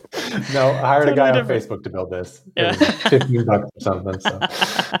 No, I hired a guy on Facebook to build this. Yeah. $15 or something. So.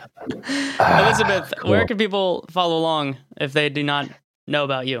 Elizabeth, cool. Where can people follow along if they do not know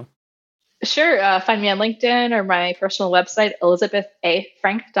about you? Sure. Find me on LinkedIn or my personal website,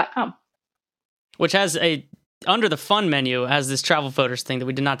 elizabethafrank.com. Which has under the fun menu has this travel photos thing that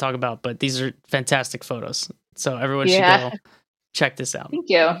we did not talk about, but these are fantastic photos. So everyone should go check this out. Thank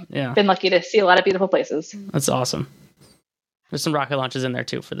you. Yeah. Been lucky to see a lot of beautiful places. That's awesome. There's some rocket launches in there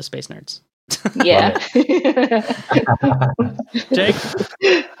too for the space nerds. Yeah. Jake,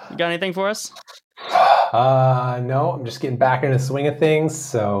 you got anything for us? No, I'm just getting back into the swing of things.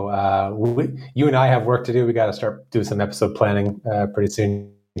 So you and I have work to do. We got to start doing some episode planning pretty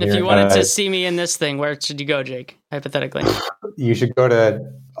soon. If you wanted to see me in this thing, where should you go, Jake? Hypothetically, you should go to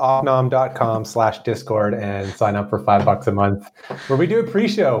opnom.com/discord and sign up for $5 a month, where we do a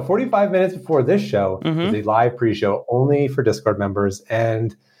pre-show 45 minutes before this show. Is a live pre-show only for Discord members,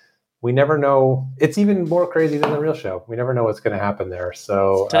 and we never know. It's even more crazy than the real show. We never know what's going to happen there.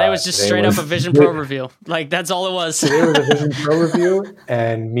 So today was just straight up a Vision Pro review. Like, that's all it was. Today was a Vision Pro review,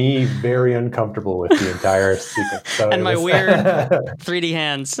 and me very uncomfortable with the entire sequence. So and my weird 3D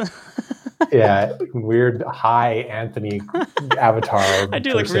hands. Yeah, weird high Anthony avatar. I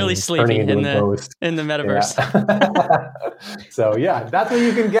do look really sleepy in the metaverse. Yeah. So yeah, that's what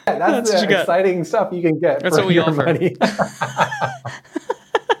you can get. That's the exciting stuff you can get. That's for what we your offer. Money.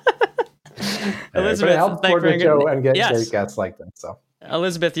 Elizabeth, it helps support the show and get great guests like this. So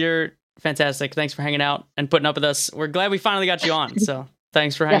Elizabeth, you're fantastic. Thanks for hanging out and putting up with us. We're glad we finally got you on. So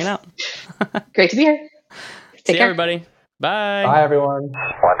thanks for hanging out. Great to be here. See you, everybody. Bye. Bye, everyone. 1,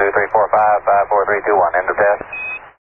 2, 3, 4, 5, 5, 4, 3, 2, 1. End of test.